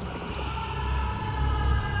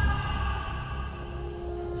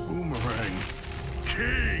 Boomerang,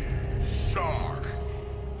 King Shark.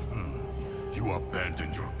 You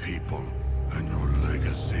abandoned your people, and your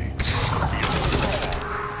legacy could be a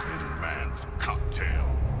flaw in man's cocktail.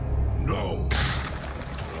 No,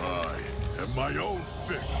 I am my own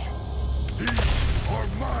fish. These are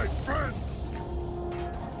my friends.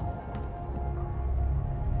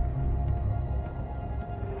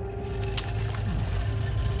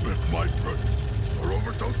 If my friends are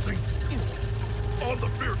overdosing on the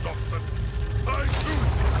fear toxin, I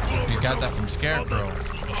too will You got that from Scarecrow,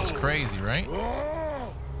 which is crazy, right?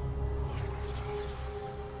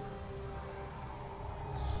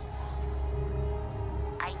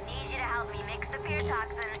 I need you to help me mix the fear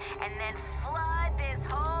toxin and then flood this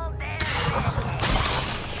whole damn...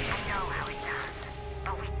 I know how it sounds,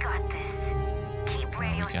 but we got this. Keep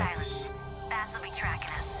radio silent. Bats will be tracking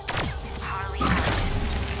us. Harley,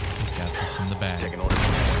 We got this in the bag. Taking orders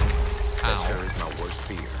from that sure is my worst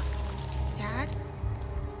fear. Dad?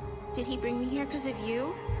 Did he bring me here because of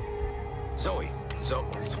you? Zoe,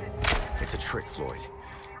 it's a trick, Floyd.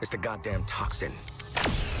 It's the goddamn toxin.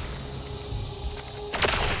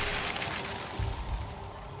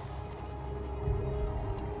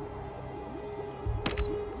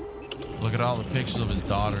 Look at all the pictures of his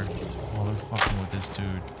daughter. Oh, they're fucking with this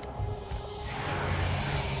dude.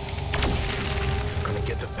 Gonna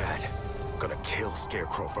get the bat. Gonna kill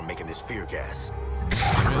Scarecrow for making this fear gas.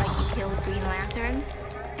 Like you killed Green Lantern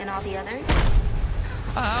and all the others?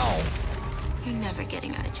 Ow! You're never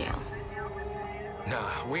getting out of jail.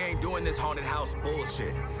 Nah, we ain't doing this haunted house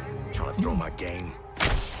bullshit. Trying to throw my game.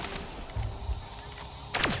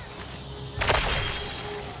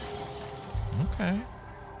 Okay.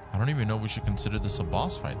 I don't even know if we should consider this a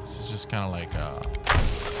boss fight. This is just kind of like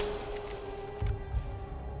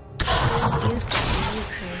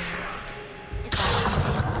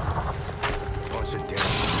Bunch of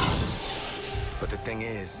damn. But the thing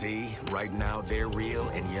is, see, right now they're real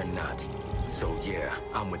and you're not. So yeah,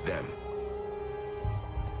 I'm with them.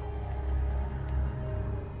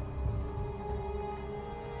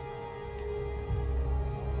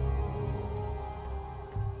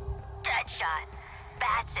 Deadshot.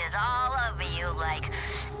 Bats is all over you like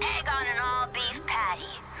egg on an all-beef patty.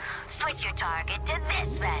 Switch your target to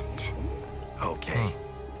this vent. Okay,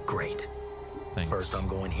 great. Thanks. First I'm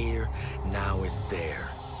going here, now it's there.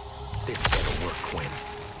 This better work, Quinn.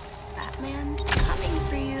 Batman's coming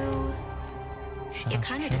for you. You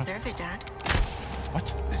kind of deserve it, Dad.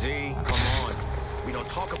 What? Z, come on. We don't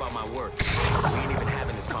talk about my work. We ain't even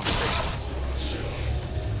having this conversation.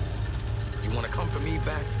 You want to come for me,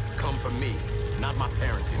 Bat? Come for me, not my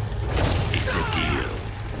parenting. It's a deal.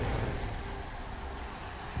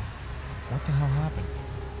 What the hell happened?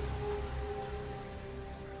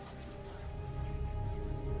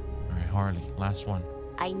 All right, Harley, last one.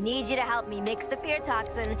 I need you to help me mix the fear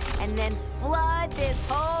toxin and then flood this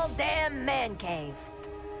whole damn man cave.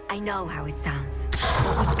 I know how it sounds,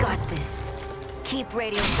 but we got this. Keep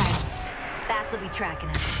radio silence. Bats will be tracking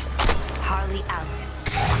us. Harley out.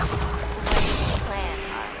 What is the plan,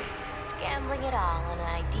 Harley? assembling it all on an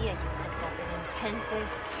idea you cooked up in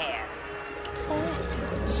intensive care.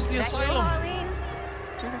 This is the asylum.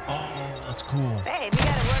 Oh, that's cool. Hey, we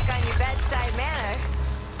gotta work on your bedside manner.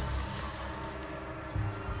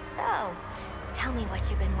 So, tell me what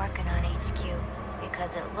you've been working on, HQ.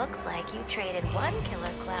 Because it looks like you traded one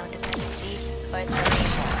killer clown dependency for 3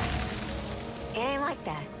 more. It ain't like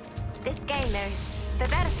that. This game, they're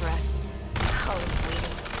better for us. Oh,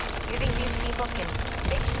 sweetie. You think these people can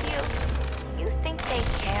fix you? You think they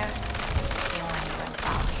care? They won't even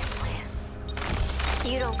follow your plan.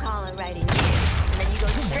 You don't call it right in years, and then you go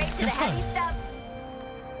straight to the heavy stuff.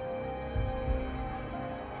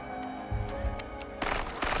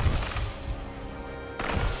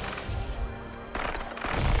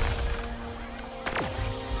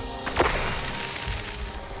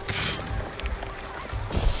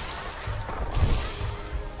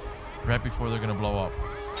 Right before they're gonna blow up.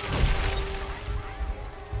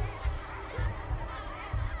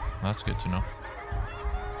 That's good to know.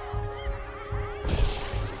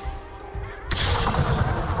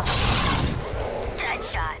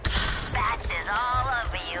 Deadshot. Bats is all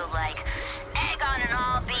over you like egg on an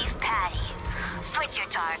all-beef patty. Switch your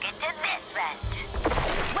target to this vent.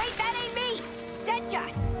 Wait, that ain't me!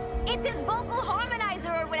 Deadshot! It's his vocal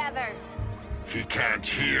harmonizer or whatever! He can't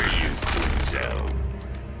hear you, Quinzel.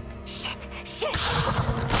 Shit!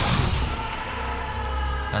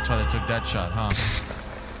 That's why they took Deadshot, huh?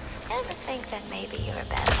 Ever think that maybe you're a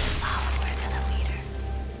better follower than a leader?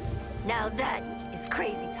 Now that is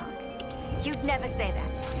crazy talk. You'd never say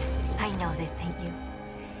that. I know this ain't you.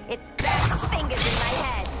 It's bad fingers in my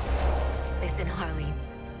head. Listen, Harley.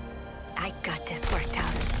 I got this worked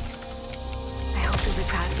out. I hope you'll be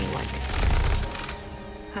proud of me one day.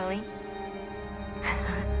 Harley? I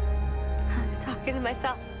was talking to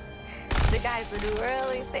myself. The guys would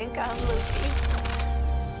really think I'm loopy.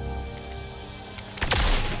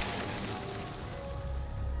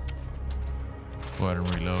 Go ahead and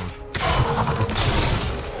reload.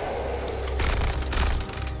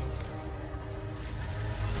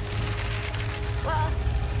 Well,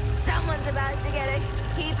 someone's about to get a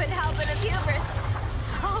heaping helping of hubris.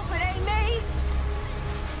 Hope it ain't me.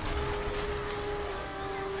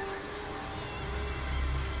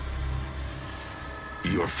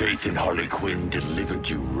 Your faith in Harley Quinn delivered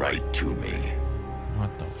you right to me.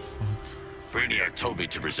 What the fuck? Brainiac told me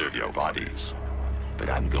to preserve your bodies, but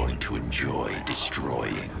I'm going to enjoy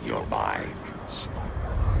destroying your minds.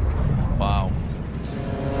 Wow.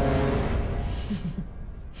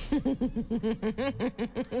 We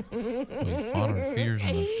fought our fears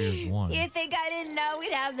and our fears won. You think I didn't know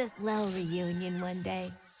we'd have this little reunion one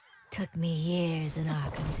day? Took me years in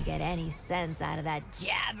Arkham to get any sense out of that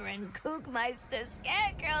jabbering kookmeister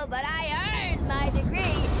scarecrow, but I earned my degree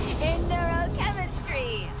in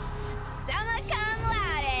neurochemistry. Summa cum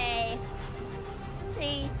laude.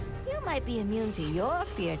 See, you might be immune to your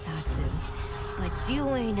fear toxin, but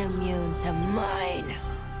you ain't immune to mine.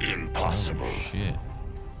 Impossible. Oh, shit.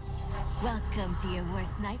 Welcome to your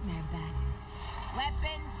worst nightmare, Bats.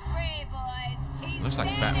 Weapons free, boys. He's Looks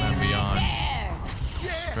like Batman Beyond. there.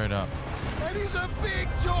 Straight up. And he's a big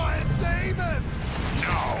giant demon!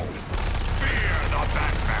 No! Fear the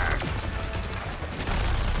Batman!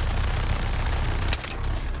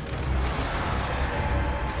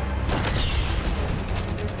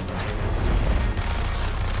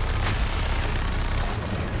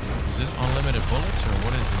 Is this unlimited bullets or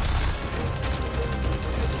what is this?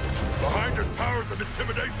 Behind his powers of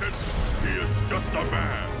intimidation, he is just a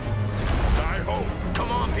man. I hope.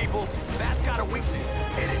 Come on, people. Bat's got a weakness.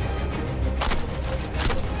 Hit it.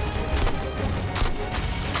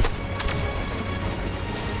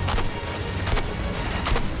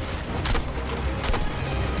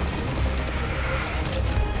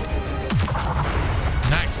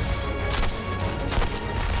 Nice.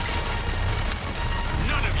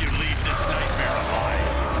 None of you leave this nightmare alive.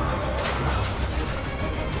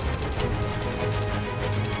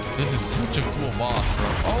 This is such a cool boss, bro.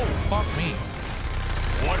 Oh, fuck me.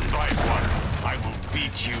 One by one, I will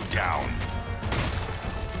beat you down.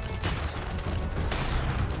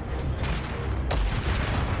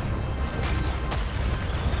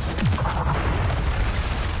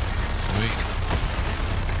 Sweet.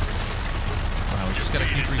 Wow, we just gotta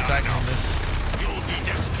keep recycling this. You'll be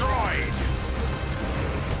destroyed.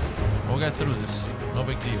 We'll get through this. No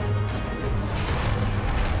big deal.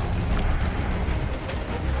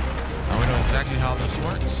 Now we know exactly how this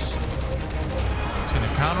works. Just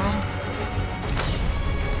gonna counter them.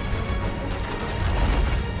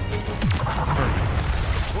 Perfect.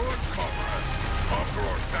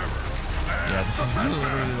 Yeah, this is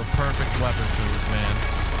literally the perfect weapon for this man.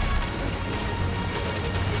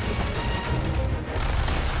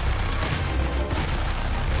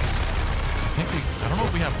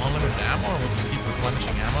 we'll just keep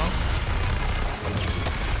replenishing ammo.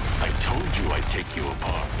 I told you I'd take you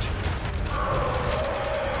apart.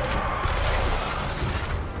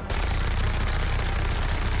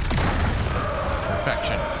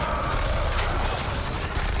 Perfection.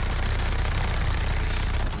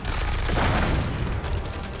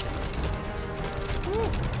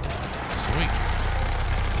 Sweet.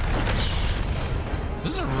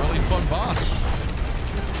 This is a really fun boss.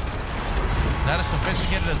 Not as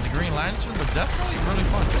sophisticated as the Green Lantern, but definitely really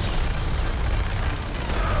fun.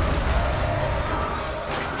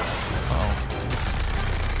 Uh-oh.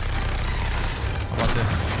 How about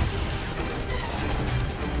this?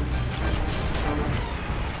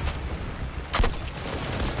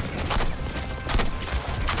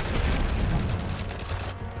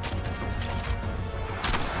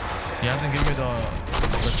 He hasn't given me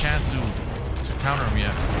the chance to counter him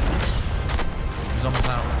yet. He's almost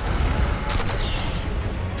out.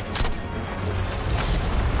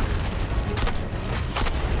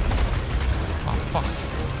 Oh fuck.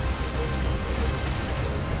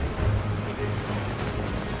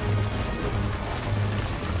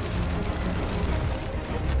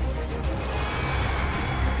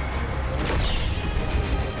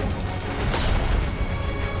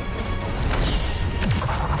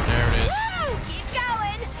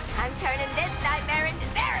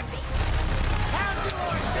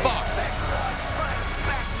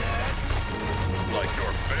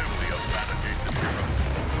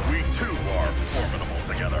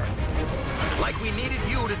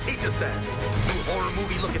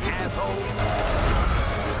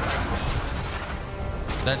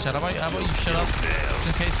 Deadshot, how about you shut up just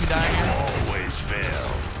in case we die here? Always fail.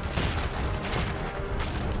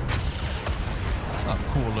 Oh,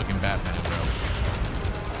 cool looking Batman, bro.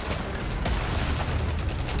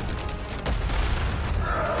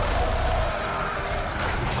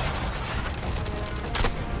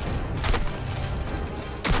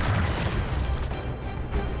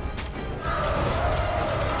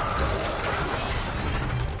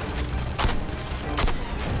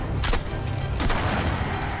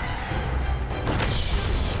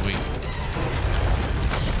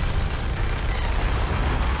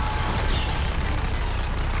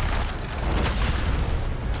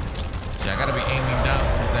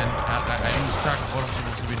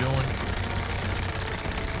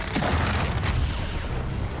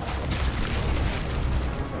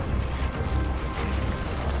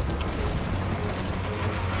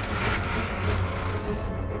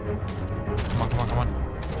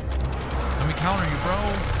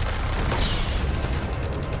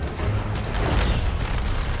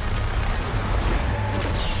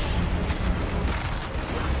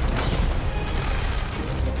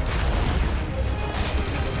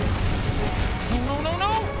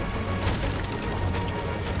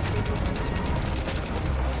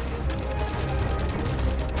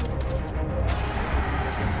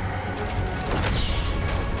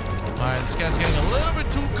 This guy's getting a little bit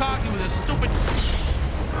too cocky with his stupid...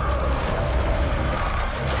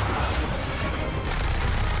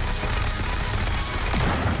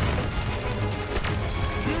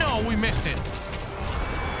 No, we missed it.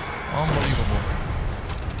 Unbelievable.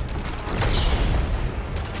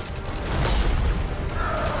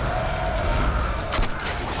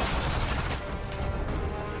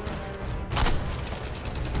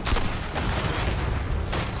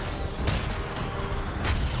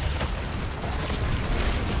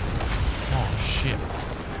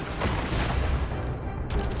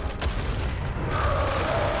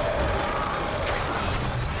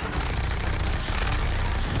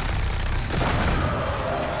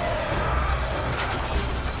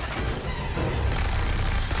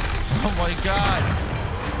 Oh my God.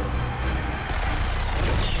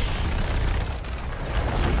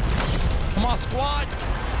 Come on, squad.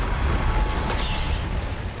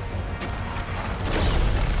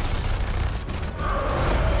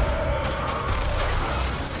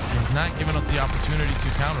 He's not giving us the opportunity to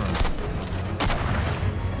counter him.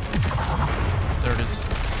 There it is.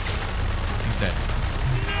 He's dead.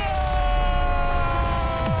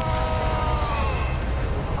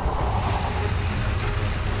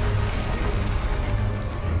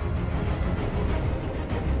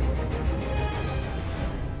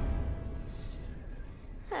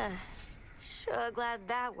 Sure glad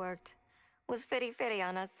that worked. Was fitty-fitty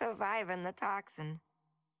on us surviving the toxin.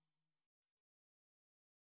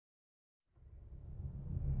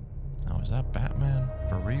 Oh, is that Batman?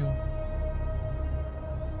 For real?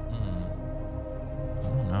 I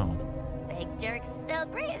don't know. Big jerk's still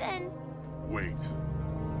breathing. Wait,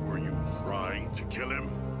 were you trying to kill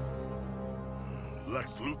him?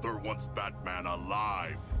 Lex Luthor wants Batman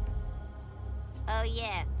alive. Oh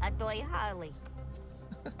yeah, Adoy Harley.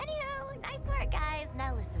 Anywho, nice work, guys.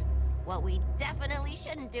 Now listen, what we definitely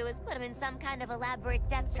shouldn't do is put him in some kind of elaborate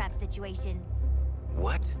death trap situation.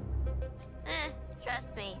 What?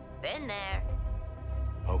 Trust me, been there.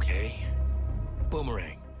 Okay.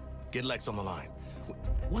 Boomerang, get Lex on the line.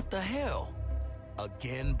 What the hell?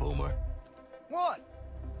 Again, Boomer? What?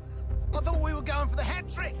 I thought we were going for the hat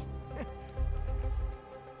trick.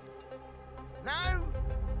 No?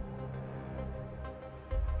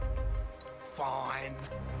 Fine.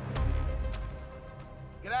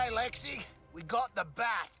 G'day, Lexi. We got the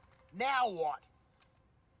bat. Now what?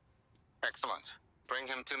 Excellent. Bring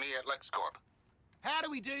him to me at LexCorp. How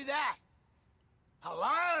do we do that?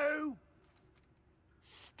 Hello?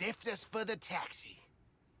 Stiffed us for the taxi.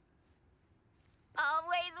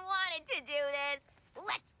 Always wanted to do this.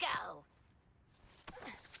 Let's go.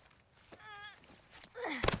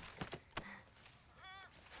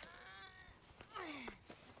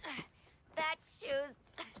 Bat shoes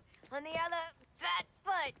on the other bat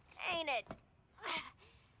foot, ain't it?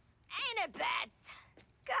 Ain't it, Bats?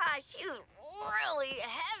 Gosh, he's really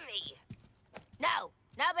heavy. No,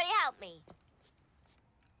 nobody help me.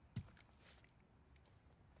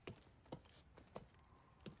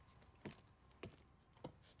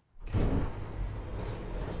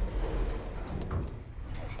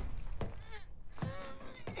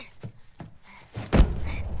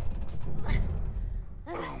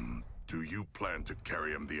 Do you plan to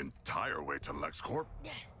carry him the entire way to LexCorp?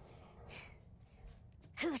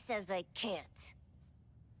 Who says I can't?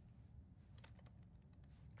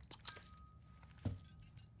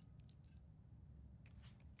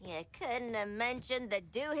 You couldn't have mentioned the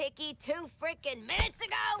doohickey 2 frickin' minutes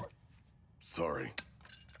ago? Sorry.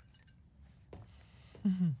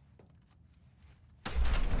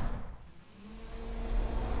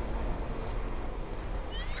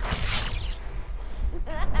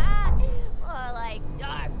 More like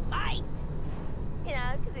dark bite. You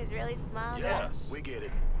know, because he's really small. Yes, we get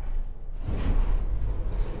it.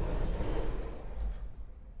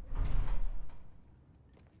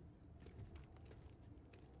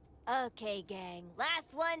 Okay, gang.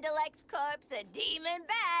 Last one to LexCorp's a demon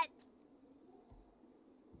bat.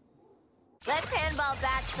 Let's handball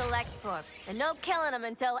bats to LexCorp, and no killing them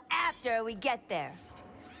until after we get there.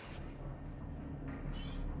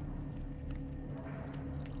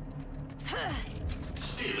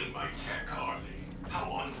 Stealing my tech, Harley.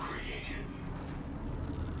 How uncreative.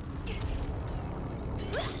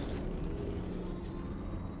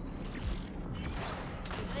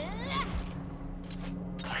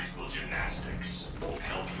 High school gymnastics won't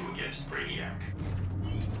help you against Brainiac.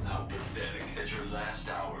 How pathetic that your last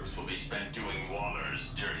hours will be spent doing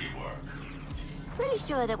Waller's dirty work. Pretty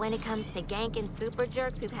sure that when it comes to ganking super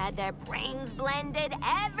jerks who've had their brains blended,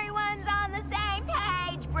 everyone's on the same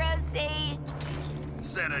page, Brucey.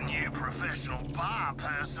 Set a new professional bar,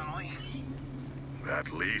 personally.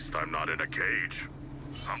 At least I'm not in a cage.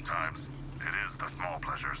 Sometimes it is the small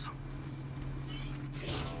pleasures.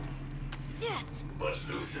 But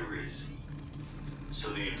Luther is. So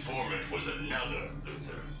the informant was another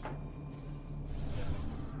Luther.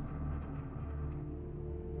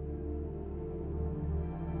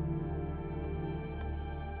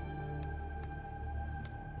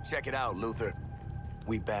 Check it out, Luther.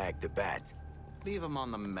 We bagged the bat. Leave him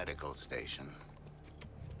on the medical station.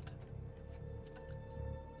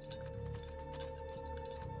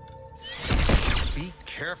 Be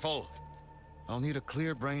careful. I'll need a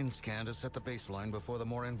clear brain scan to set the baseline before the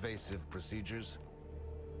more invasive procedures.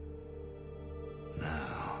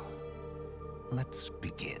 Now, let's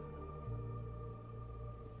begin.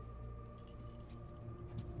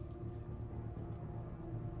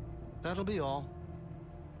 That'll be all.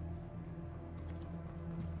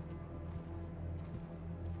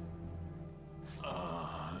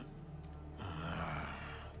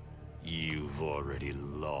 You've already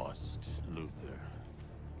lost, Luther.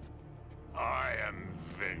 I am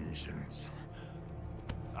vengeance.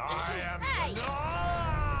 I am... Hey!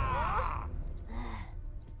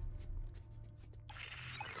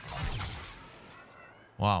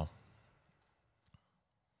 Wow.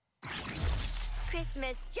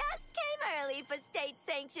 Christmas just came early for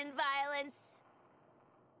state-sanctioned violence.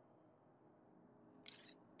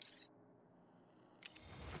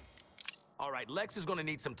 All right, Lex is gonna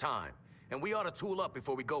need some time, and we ought to tool up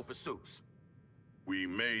before we go for soups. We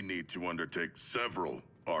may need to undertake several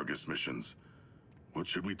Argus missions. What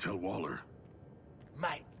should we tell Waller?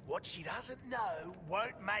 Mate, what she doesn't know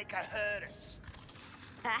won't make her hurt us.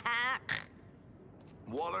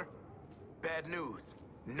 Waller, bad news.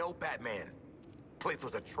 No Batman. Place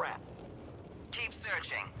was a trap. Keep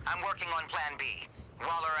searching. I'm working on Plan B.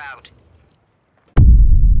 Waller out.